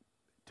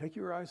 Take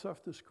your eyes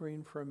off the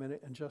screen for a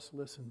minute and just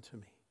listen to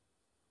me.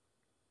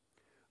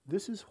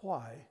 This is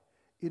why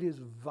it is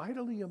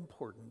vitally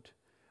important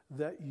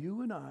that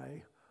you and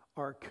I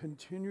are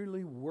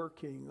continually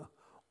working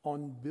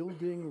on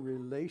building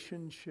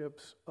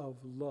relationships of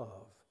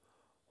love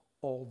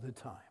all the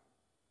time.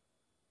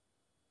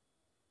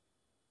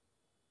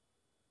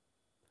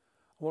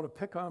 I want to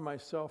pick on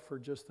myself for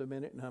just a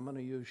minute, and I'm going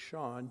to use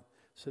Sean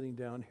sitting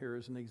down here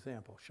as an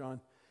example. Sean,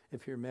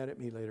 if you're mad at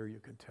me later, you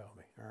can tell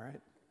me, all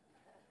right?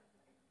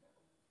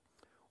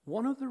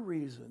 One of the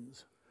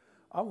reasons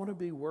I want to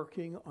be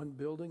working on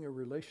building a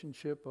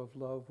relationship of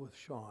love with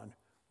Sean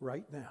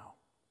right now,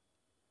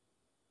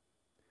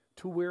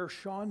 to where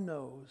Sean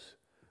knows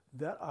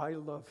that I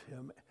love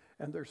him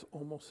and there's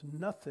almost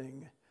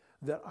nothing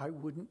that I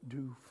wouldn't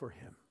do for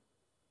him.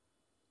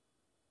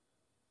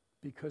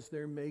 Because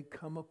there may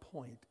come a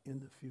point in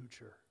the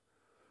future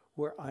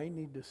where I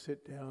need to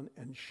sit down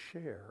and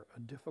share a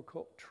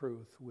difficult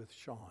truth with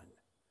Sean.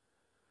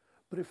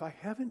 But if I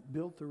haven't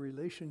built the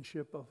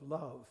relationship of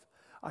love,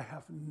 I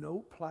have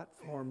no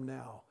platform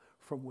now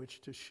from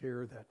which to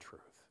share that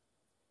truth.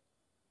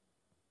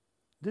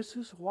 This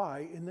is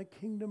why in the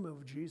kingdom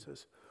of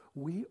Jesus,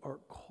 we are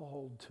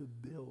called to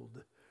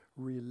build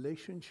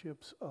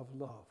relationships of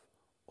love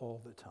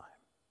all the time.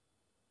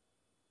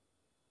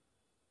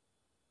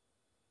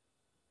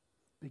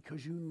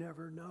 Because you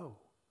never know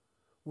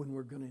when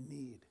we're going to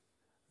need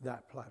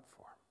that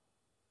platform.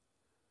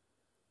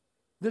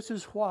 This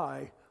is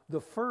why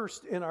the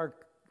first in our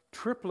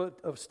triplet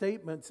of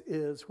statements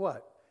is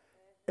what?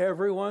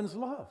 Everyone's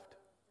loved.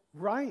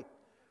 Right.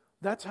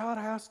 That's how it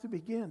has to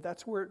begin.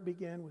 That's where it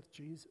began with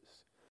Jesus.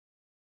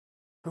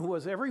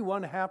 Was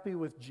everyone happy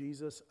with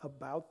Jesus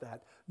about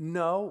that?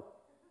 No.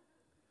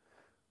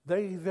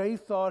 They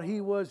thought he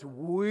was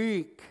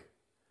weak,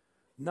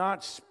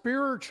 not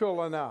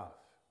spiritual enough,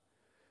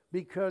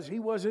 because he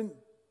wasn't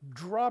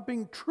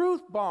dropping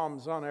truth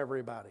bombs on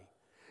everybody,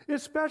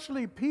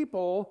 especially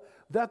people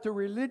that the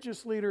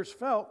religious leaders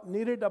felt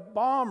needed a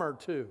bomb or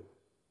two.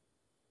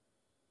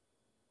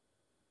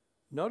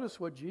 Notice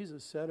what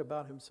Jesus said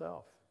about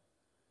himself.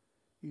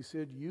 He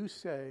said, "You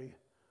say,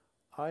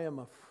 I am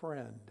a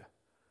friend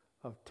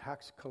of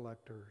tax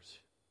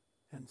collectors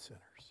and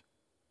sinners."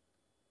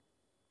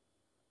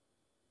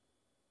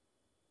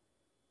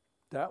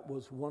 That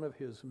was one of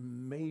his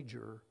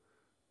major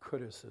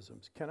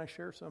criticisms. Can I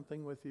share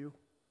something with you?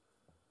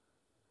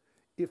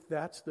 If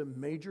that's the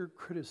major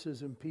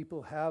criticism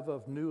people have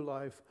of New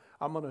Life,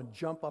 I'm going to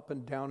jump up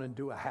and down and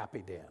do a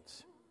happy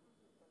dance.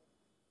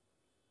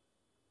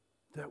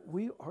 That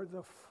we are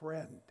the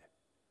friend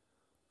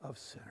of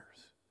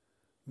sinners.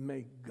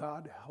 May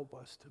God help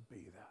us to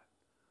be that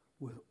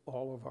with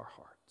all of our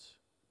hearts.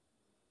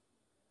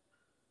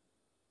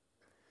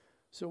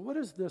 So what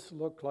does this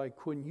look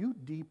like when you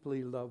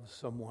deeply love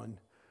someone,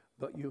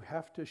 but you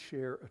have to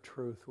share a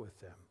truth with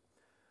them?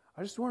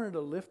 I just wanted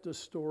to lift a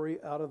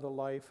story out of the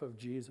life of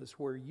Jesus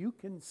where you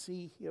can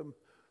see him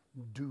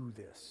do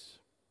this.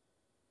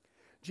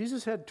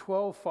 Jesus had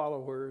 12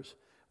 followers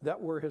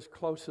that were his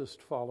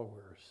closest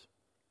followers.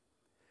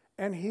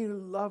 And he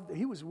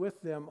was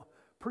with them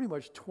pretty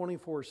much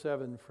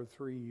 24/7 for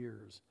 3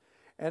 years.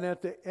 And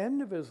at the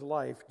end of his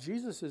life,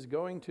 Jesus is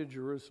going to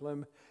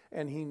Jerusalem,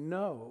 and he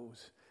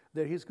knows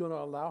that he's going to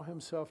allow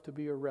himself to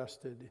be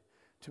arrested,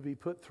 to be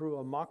put through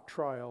a mock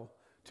trial,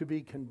 to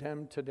be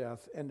condemned to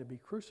death, and to be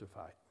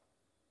crucified.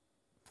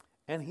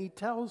 And he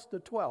tells the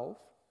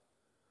 12,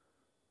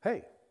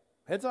 hey,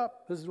 heads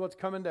up, this is what's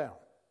coming down.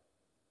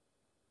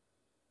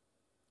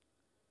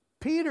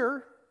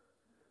 Peter,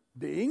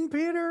 being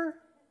Peter,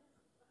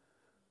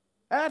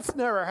 that's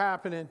never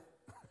happening.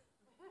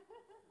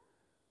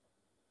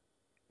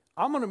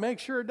 I'm going to make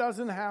sure it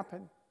doesn't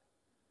happen.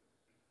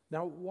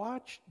 Now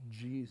watch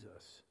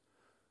Jesus.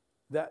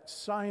 That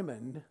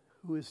Simon,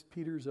 who is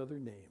Peter's other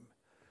name,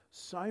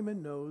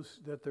 Simon knows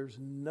that there's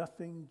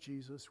nothing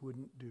Jesus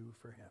wouldn't do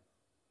for him.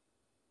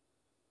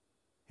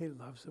 He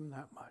loves him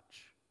that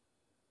much.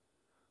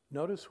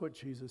 Notice what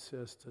Jesus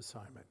says to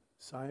Simon.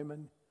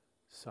 Simon,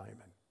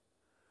 Simon.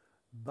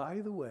 By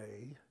the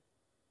way,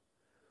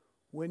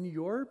 when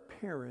your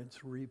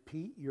parents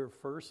repeat your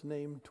first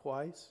name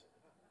twice,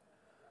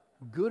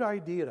 good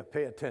idea to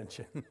pay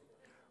attention,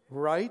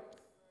 right?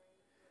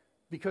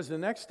 Because the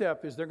next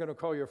step is they're going to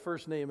call your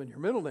first name and your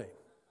middle name,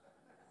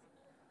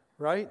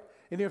 right?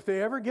 And if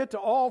they ever get to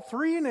all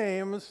three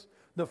names,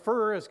 the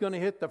fur is going to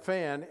hit the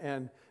fan,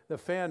 and the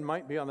fan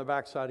might be on the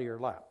backside of your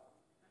lap.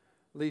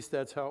 At least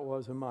that's how it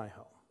was in my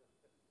home,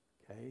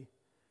 Okay?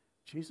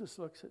 Jesus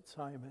looks at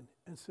Simon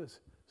and says,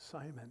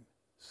 Simon,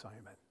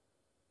 Simon,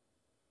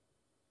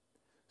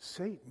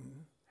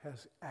 Satan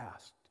has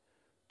asked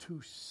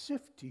to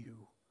sift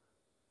you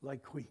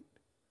like wheat.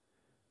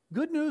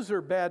 Good news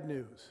or bad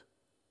news?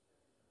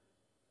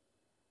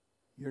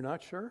 You're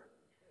not sure?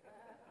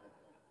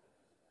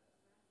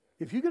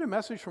 If you get a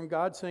message from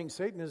God saying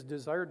Satan has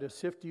desired to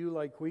sift you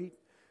like wheat,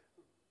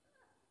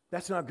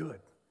 that's not good.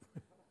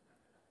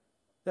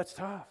 That's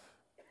tough.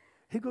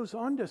 He goes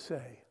on to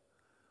say,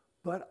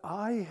 but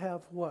I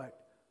have what?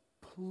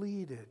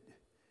 Pleaded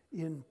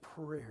in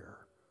prayer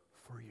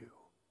for you.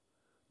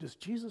 Does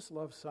Jesus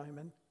love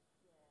Simon?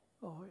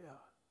 Oh, yeah.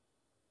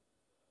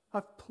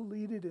 I've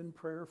pleaded in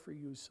prayer for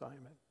you,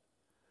 Simon.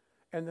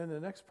 And then the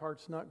next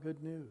part's not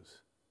good news.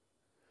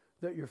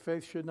 That your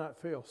faith should not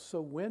fail.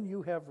 So when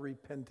you have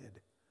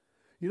repented,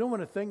 you know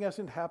when a thing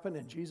hasn't happened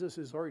and Jesus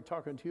is already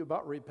talking to you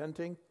about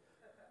repenting?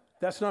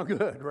 That's not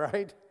good,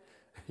 right?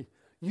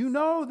 You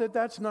know that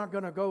that's not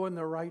going to go in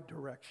the right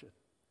direction.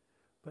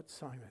 But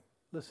Simon,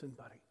 listen,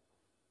 buddy.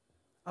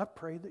 I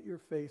pray that your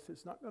faith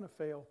is not going to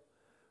fail,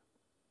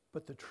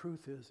 but the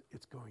truth is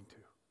it's going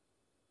to.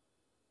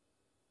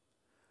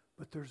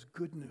 But there's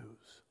good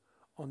news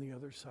on the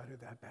other side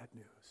of that bad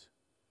news.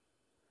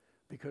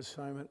 Because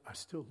Simon, I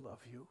still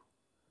love you.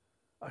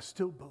 I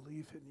still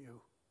believe in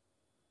you.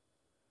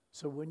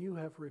 So when you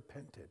have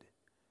repented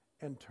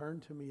and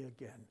turned to me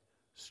again,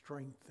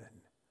 strengthen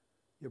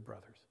your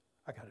brothers.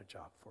 I got a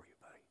job for you,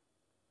 buddy.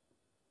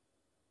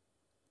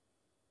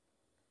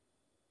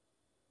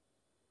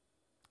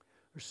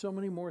 There's so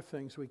many more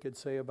things we could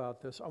say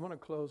about this. I want to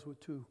close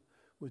with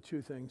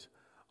two things.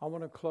 I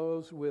want to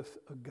close with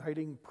a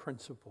guiding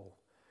principle.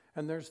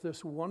 And there's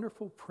this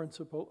wonderful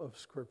principle of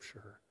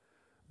Scripture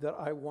that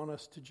I want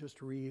us to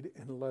just read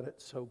and let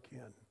it soak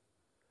in.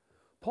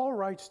 Paul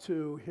writes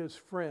to his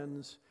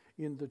friends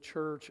in the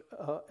church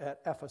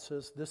at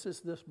Ephesus. This is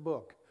this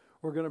book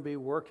we're going to be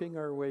working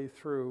our way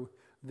through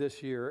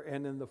this year.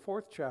 And in the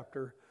 4th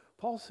chapter,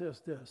 Paul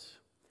says this,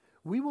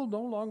 we will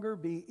no longer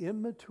be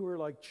immature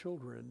like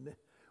children.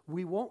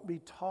 We won't be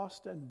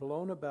tossed and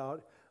blown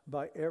about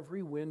by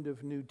every wind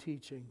of new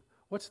teaching.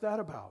 What's that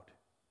about?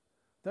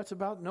 That's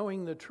about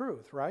knowing the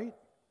truth, right?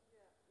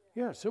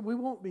 Yeah, so we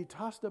won't be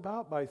tossed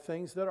about by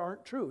things that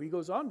aren't true. He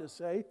goes on to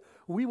say,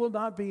 we will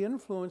not be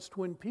influenced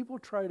when people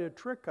try to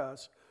trick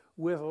us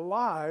with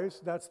lies.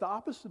 That's the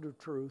opposite of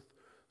truth.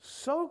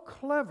 So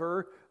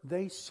clever,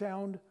 they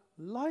sound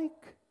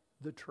like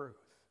the truth.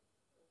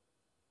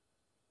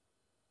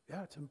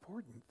 Yeah, it's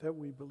important that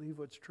we believe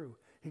what's true.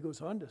 He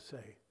goes on to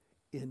say,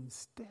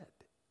 instead,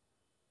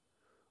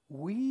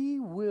 we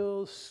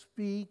will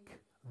speak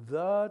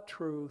the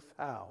truth.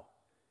 How?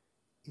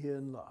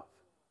 In love.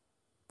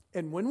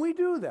 And when we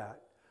do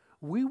that,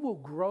 we will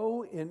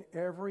grow in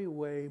every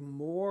way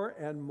more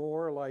and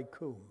more like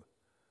whom?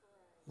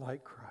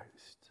 Like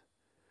Christ.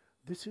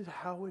 This is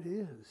how it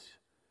is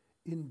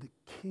in the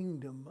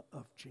kingdom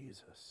of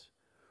Jesus,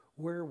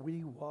 where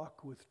we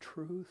walk with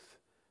truth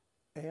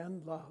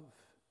and love.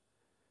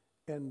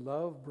 And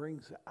love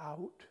brings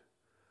out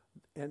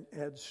and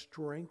adds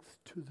strength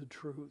to the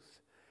truth,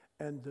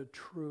 and the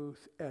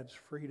truth adds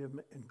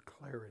freedom and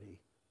clarity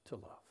to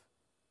love.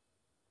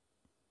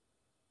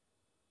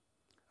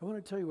 I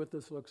want to tell you what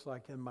this looks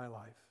like in my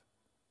life.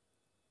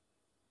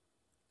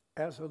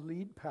 As a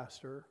lead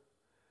pastor,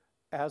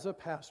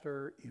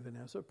 even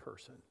as a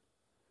person,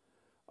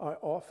 I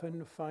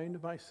often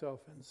find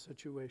myself in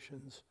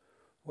situations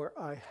where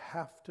I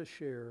have to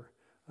share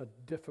a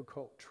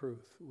difficult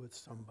truth with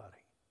somebody.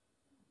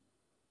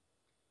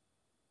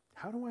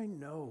 How do I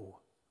know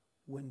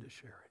when to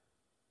share it?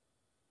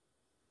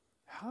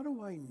 How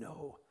do I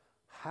know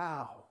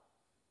how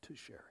to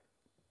share it?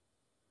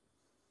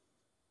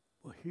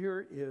 Well,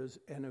 here is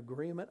an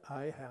agreement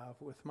I have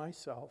with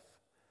myself,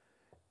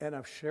 and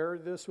I've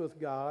shared this with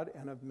God,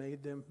 and I've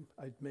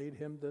made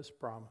him this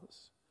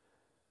promise.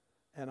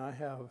 And I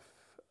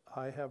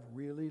have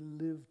really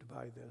lived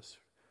by this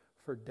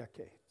for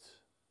decades.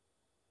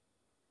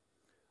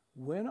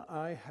 When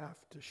I have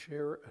to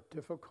share a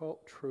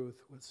difficult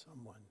truth with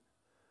someone,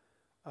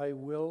 I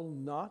will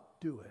not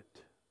do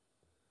it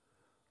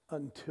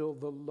until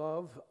the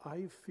love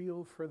I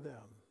feel for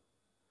them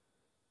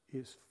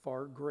is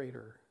far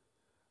greater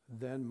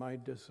than my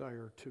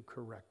desire to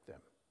correct them.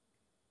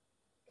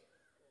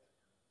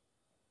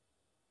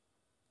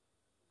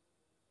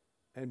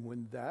 And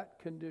when that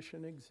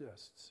condition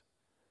exists,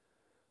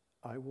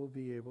 I will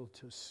be able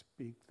to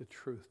speak the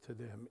truth to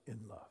them in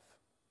love.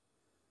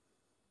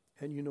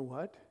 And you know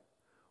what?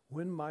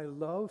 When my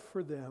love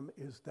for them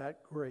is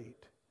that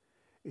great,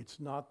 it's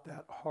not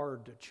that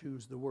hard to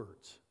choose the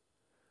words.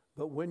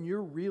 But when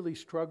you're really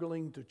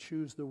struggling to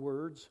choose the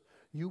words,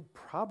 you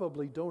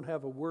probably don't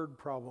have a word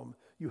problem.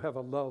 You have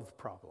a love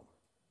problem.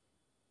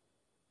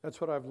 That's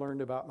what I've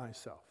learned about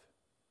myself.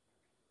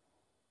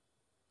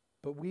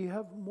 But we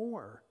have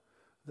more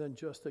than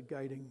just a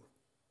guiding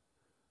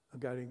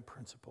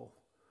principle.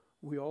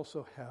 We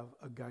also have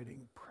a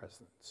guiding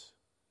presence.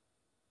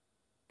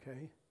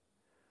 Okay?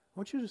 I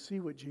want you to see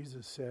what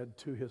Jesus said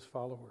to his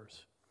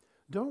followers.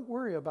 Don't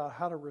worry about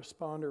how to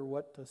respond or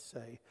what to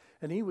say.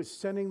 And he was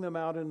sending them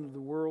out into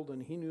the world,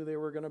 and he knew they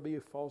were going to be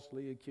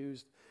falsely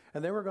accused.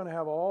 And they were going to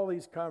have all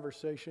these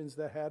conversations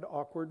that had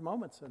awkward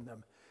moments in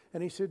them.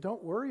 And he said,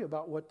 don't worry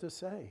about what to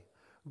say.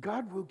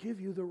 God will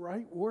give you the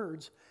right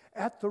words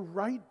at the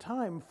right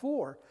time,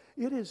 for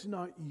it is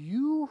not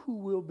you who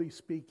will be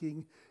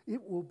speaking,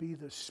 it will be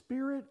the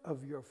Spirit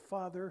of your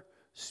Father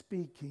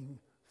speaking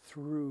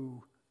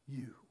through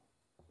you.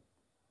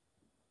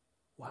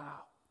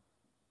 Wow.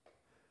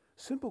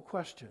 Simple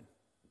question.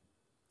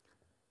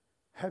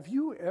 Have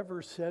you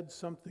ever said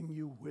something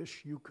you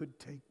wish you could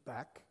take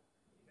back?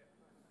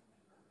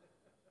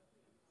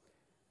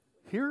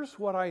 Here's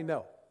what I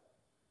know.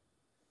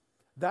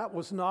 That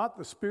was not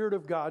the Spirit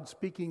of God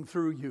speaking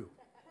through you.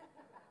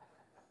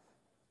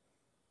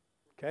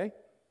 Okay?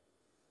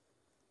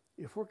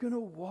 If we're going to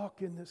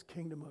walk in this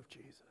kingdom of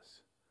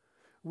Jesus,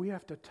 we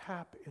have to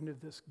tap into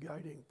this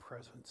guiding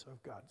presence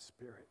of God's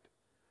Spirit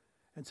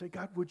and say,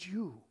 God, would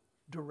you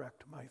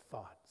direct my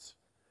thoughts?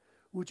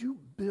 Would you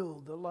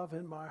build the love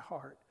in my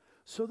heart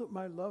so that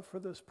my love for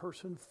this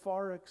person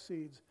far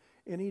exceeds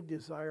any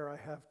desire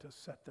I have to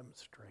set them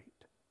straight?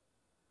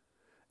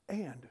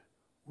 And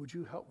would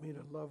you help me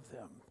to love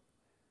them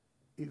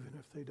even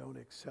if they don't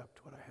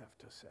accept what I have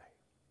to say?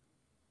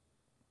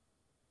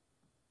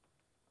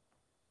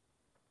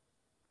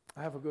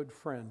 I have a good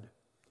friend.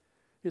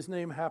 His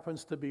name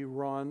happens to be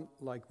Ron,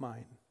 like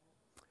mine.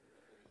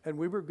 And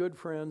we were good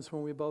friends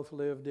when we both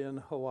lived in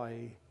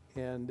Hawaii.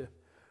 And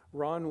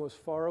Ron was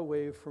far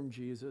away from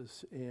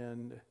Jesus,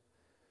 and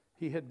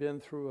he had been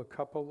through a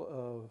couple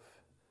of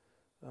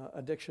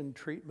addiction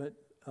treatment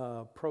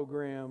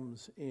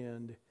programs,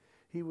 and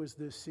he was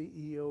the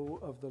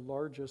CEO of the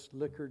largest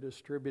liquor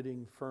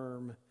distributing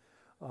firm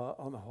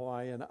on the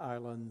Hawaiian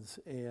Islands.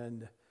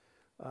 And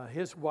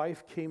his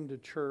wife came to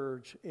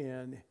church,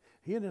 and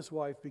he and his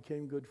wife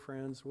became good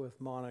friends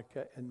with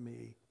Monica and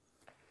me.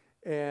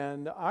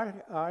 And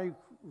I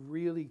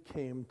really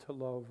came to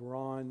love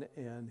Ron,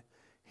 and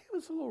he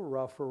was a little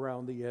rough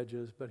around the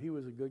edges, but he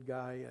was a good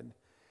guy.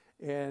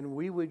 And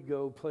we would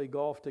go play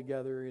golf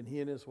together, and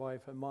he and his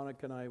wife and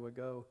Monica and I would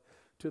go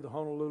to the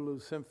Honolulu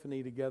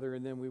Symphony together,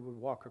 and then we would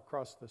walk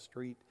across the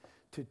street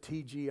to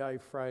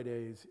TGI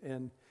Fridays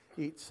and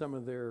eat some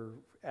of their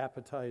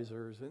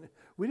appetizers. And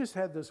we just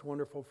had this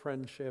wonderful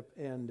friendship.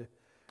 And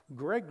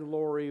Greg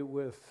Laurie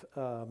was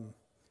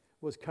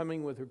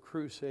coming with a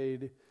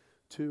crusade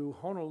to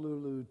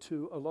Honolulu,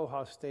 to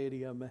Aloha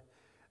Stadium.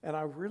 And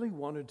I really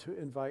wanted to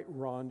invite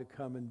Ron to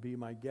come and be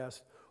my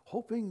guest,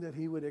 hoping that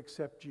he would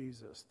accept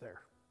Jesus there.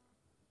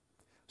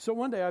 So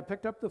one day I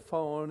picked up the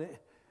phone,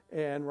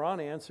 and Ron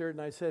answered,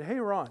 and I said, hey,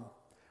 Ron,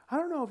 I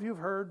don't know if you've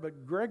heard,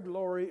 but Greg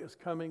Laurie is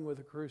coming with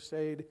a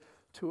crusade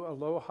to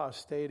Aloha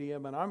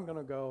Stadium, and I'm going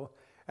to go.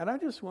 And I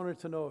just wanted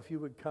to know if you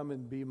would come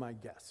and be my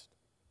guest.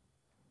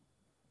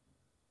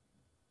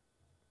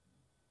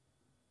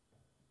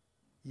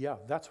 Yeah,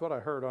 that's what I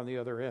heard on the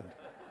other end.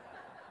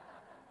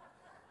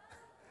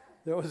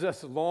 There was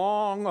this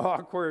long,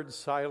 awkward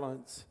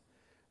silence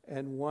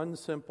and one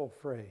simple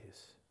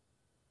phrase.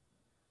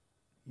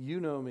 You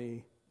know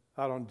me,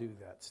 I don't do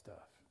that stuff.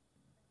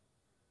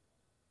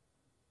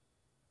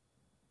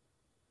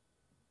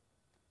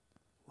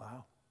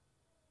 Wow.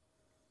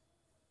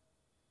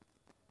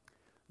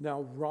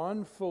 Now,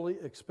 Ron fully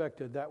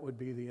expected that would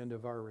be the end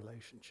of our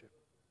relationship.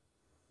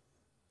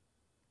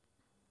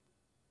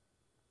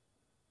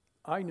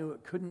 I knew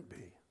it couldn't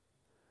be.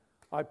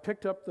 I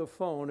picked up the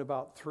phone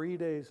about 3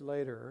 days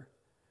later.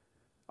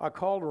 I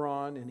called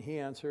Ron, and he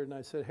answered, and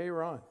I said, hey,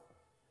 Ron,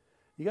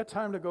 you got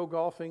time to go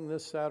golfing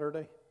this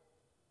Saturday?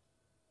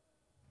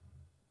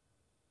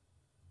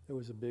 There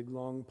was a big,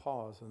 long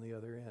pause on the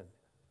other end.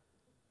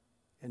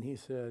 And he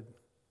said,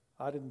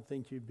 I didn't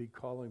think you'd be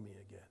calling me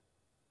again.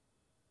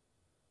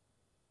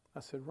 I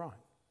said, Ron,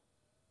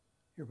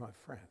 you're my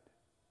friend.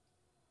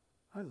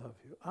 I love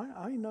you.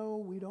 I know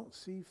we don't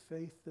see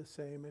faith the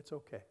same. It's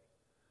okay.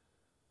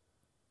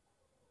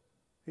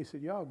 He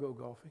said, yeah, I'll go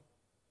golfing.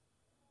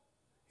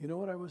 You know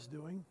what I was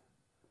doing?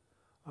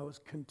 I was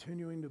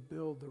continuing to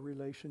build the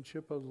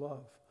relationship of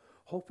love,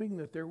 hoping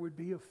that there would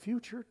be a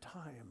future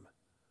time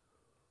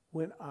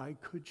when I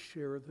could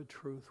share the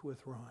truth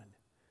with Ron.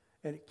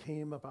 And it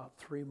came about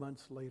 3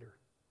 months later.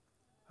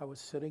 I was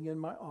sitting in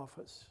my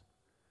office,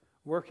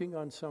 working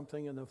on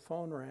something, and the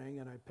phone rang,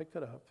 and I picked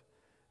it up,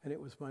 and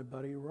it was my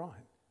buddy Ron.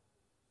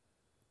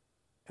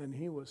 And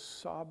he was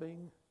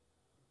sobbing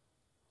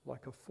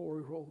like a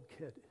 4-year-old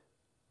kid.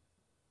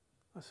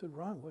 I said,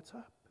 Ron, what's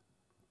up?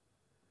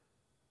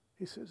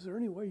 He said, is there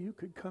any way you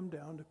could come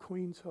down to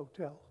Queens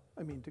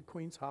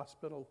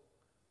Hospital?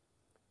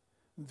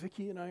 And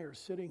Vicki and I are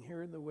sitting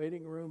here in the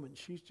waiting room, and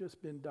she's just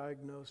been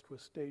diagnosed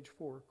with stage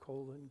 4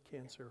 colon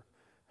cancer,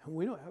 and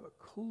we don't have a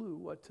clue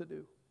what to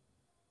do.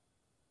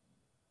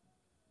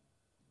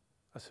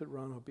 I said,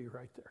 Ron, I'll be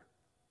right there.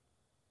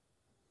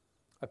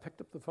 I picked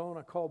up the phone,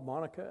 I called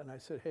Monica, and I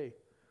said, hey,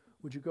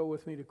 would you go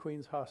with me to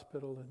Queens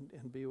Hospital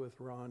and be with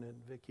Ron and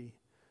Vicki?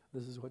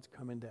 This is what's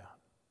coming down.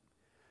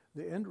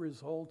 The end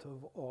result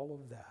of all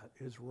of that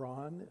is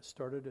Ron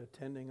started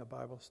attending a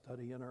Bible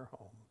study in our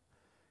home.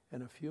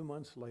 And a few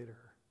months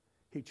later,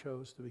 he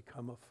chose to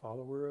become a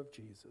follower of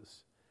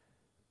Jesus.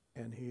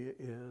 And he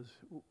is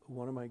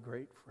one of my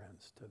great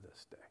friends to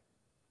this day.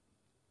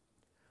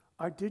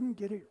 I didn't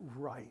get it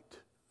right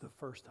the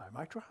first time.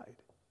 I tried.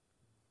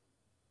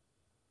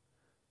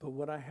 But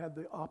when I had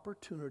the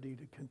opportunity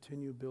to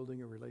continue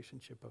building a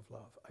relationship of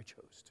love, I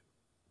chose to.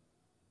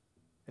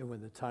 And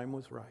when the time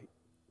was right,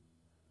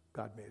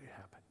 God made it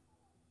happen.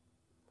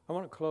 I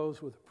want to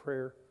close with a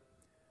prayer.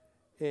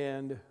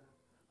 And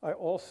I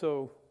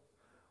also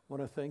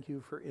want to thank you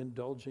for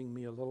indulging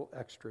me a little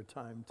extra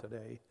time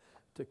today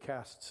to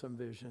cast some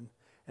vision.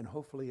 And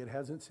hopefully it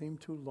hasn't seemed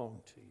too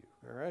long to you,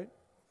 all right?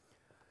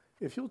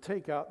 If you'll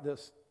take out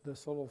this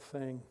little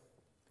thing,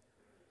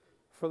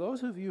 for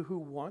those of you who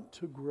want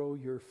to grow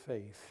your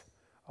faith,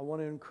 I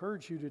want to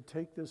encourage you to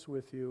take this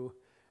with you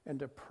and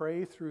to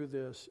pray through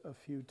this a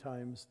few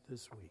times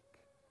this week.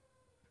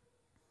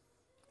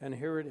 And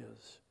here it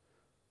is.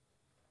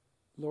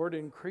 Lord,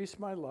 increase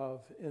my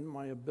love and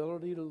my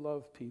ability to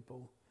love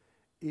people,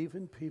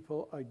 even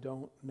people I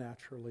don't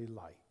naturally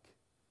like.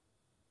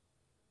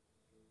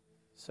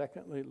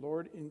 Secondly,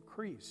 Lord,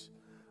 increase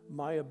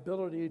my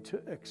ability to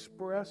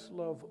express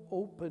love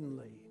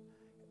openly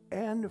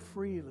and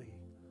freely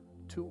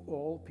to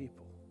all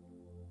people.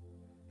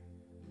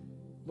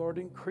 Lord,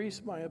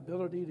 increase my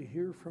ability to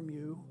hear from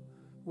you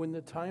when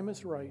the time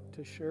is right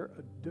to share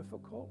a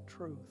difficult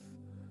truth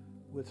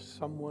with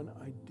someone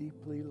I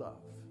deeply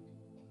love.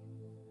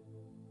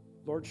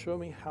 Lord, show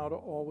me how to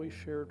always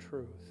share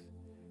truth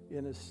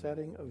in a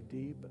setting of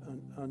deep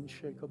and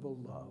unshakable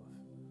love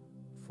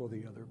for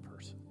the other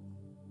person.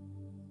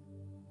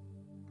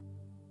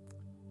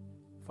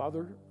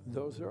 Father,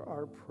 those are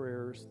our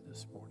prayers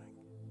this morning.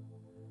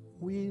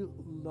 We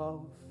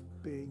love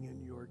being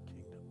in your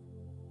kingdom.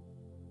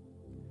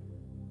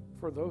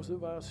 For those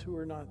of us who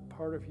are not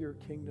part of your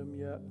kingdom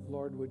yet,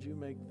 Lord, would you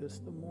make this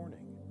the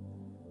morning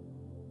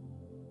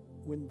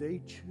when they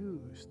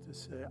choose to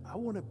say, I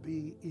want to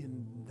be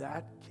in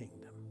that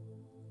kingdom,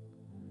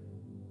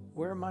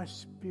 where my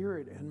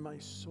spirit and my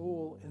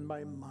soul and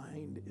my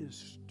mind is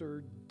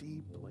stirred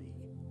deeply,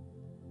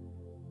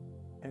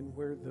 and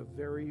where the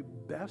very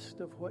best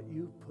of what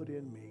you've put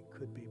in me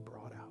could be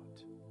brought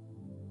out.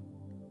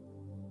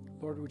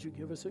 Lord, would you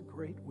give us a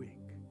great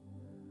week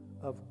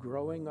of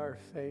growing our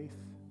faith,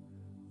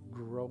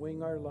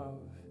 growing our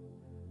love,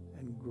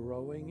 and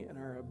growing in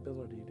our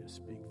ability to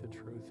speak the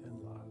truth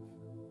in love.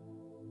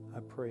 I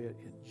pray it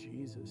in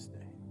Jesus'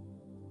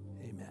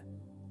 name. Amen.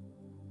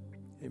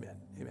 Amen.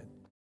 Amen.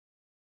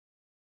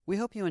 We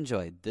hope you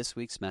enjoyed this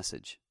week's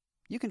message.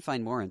 You can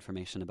find more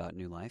information about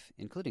New Life,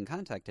 including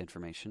contact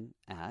information,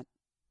 at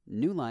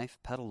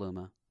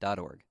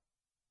newlifepetaluma.org.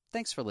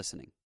 Thanks for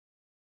listening.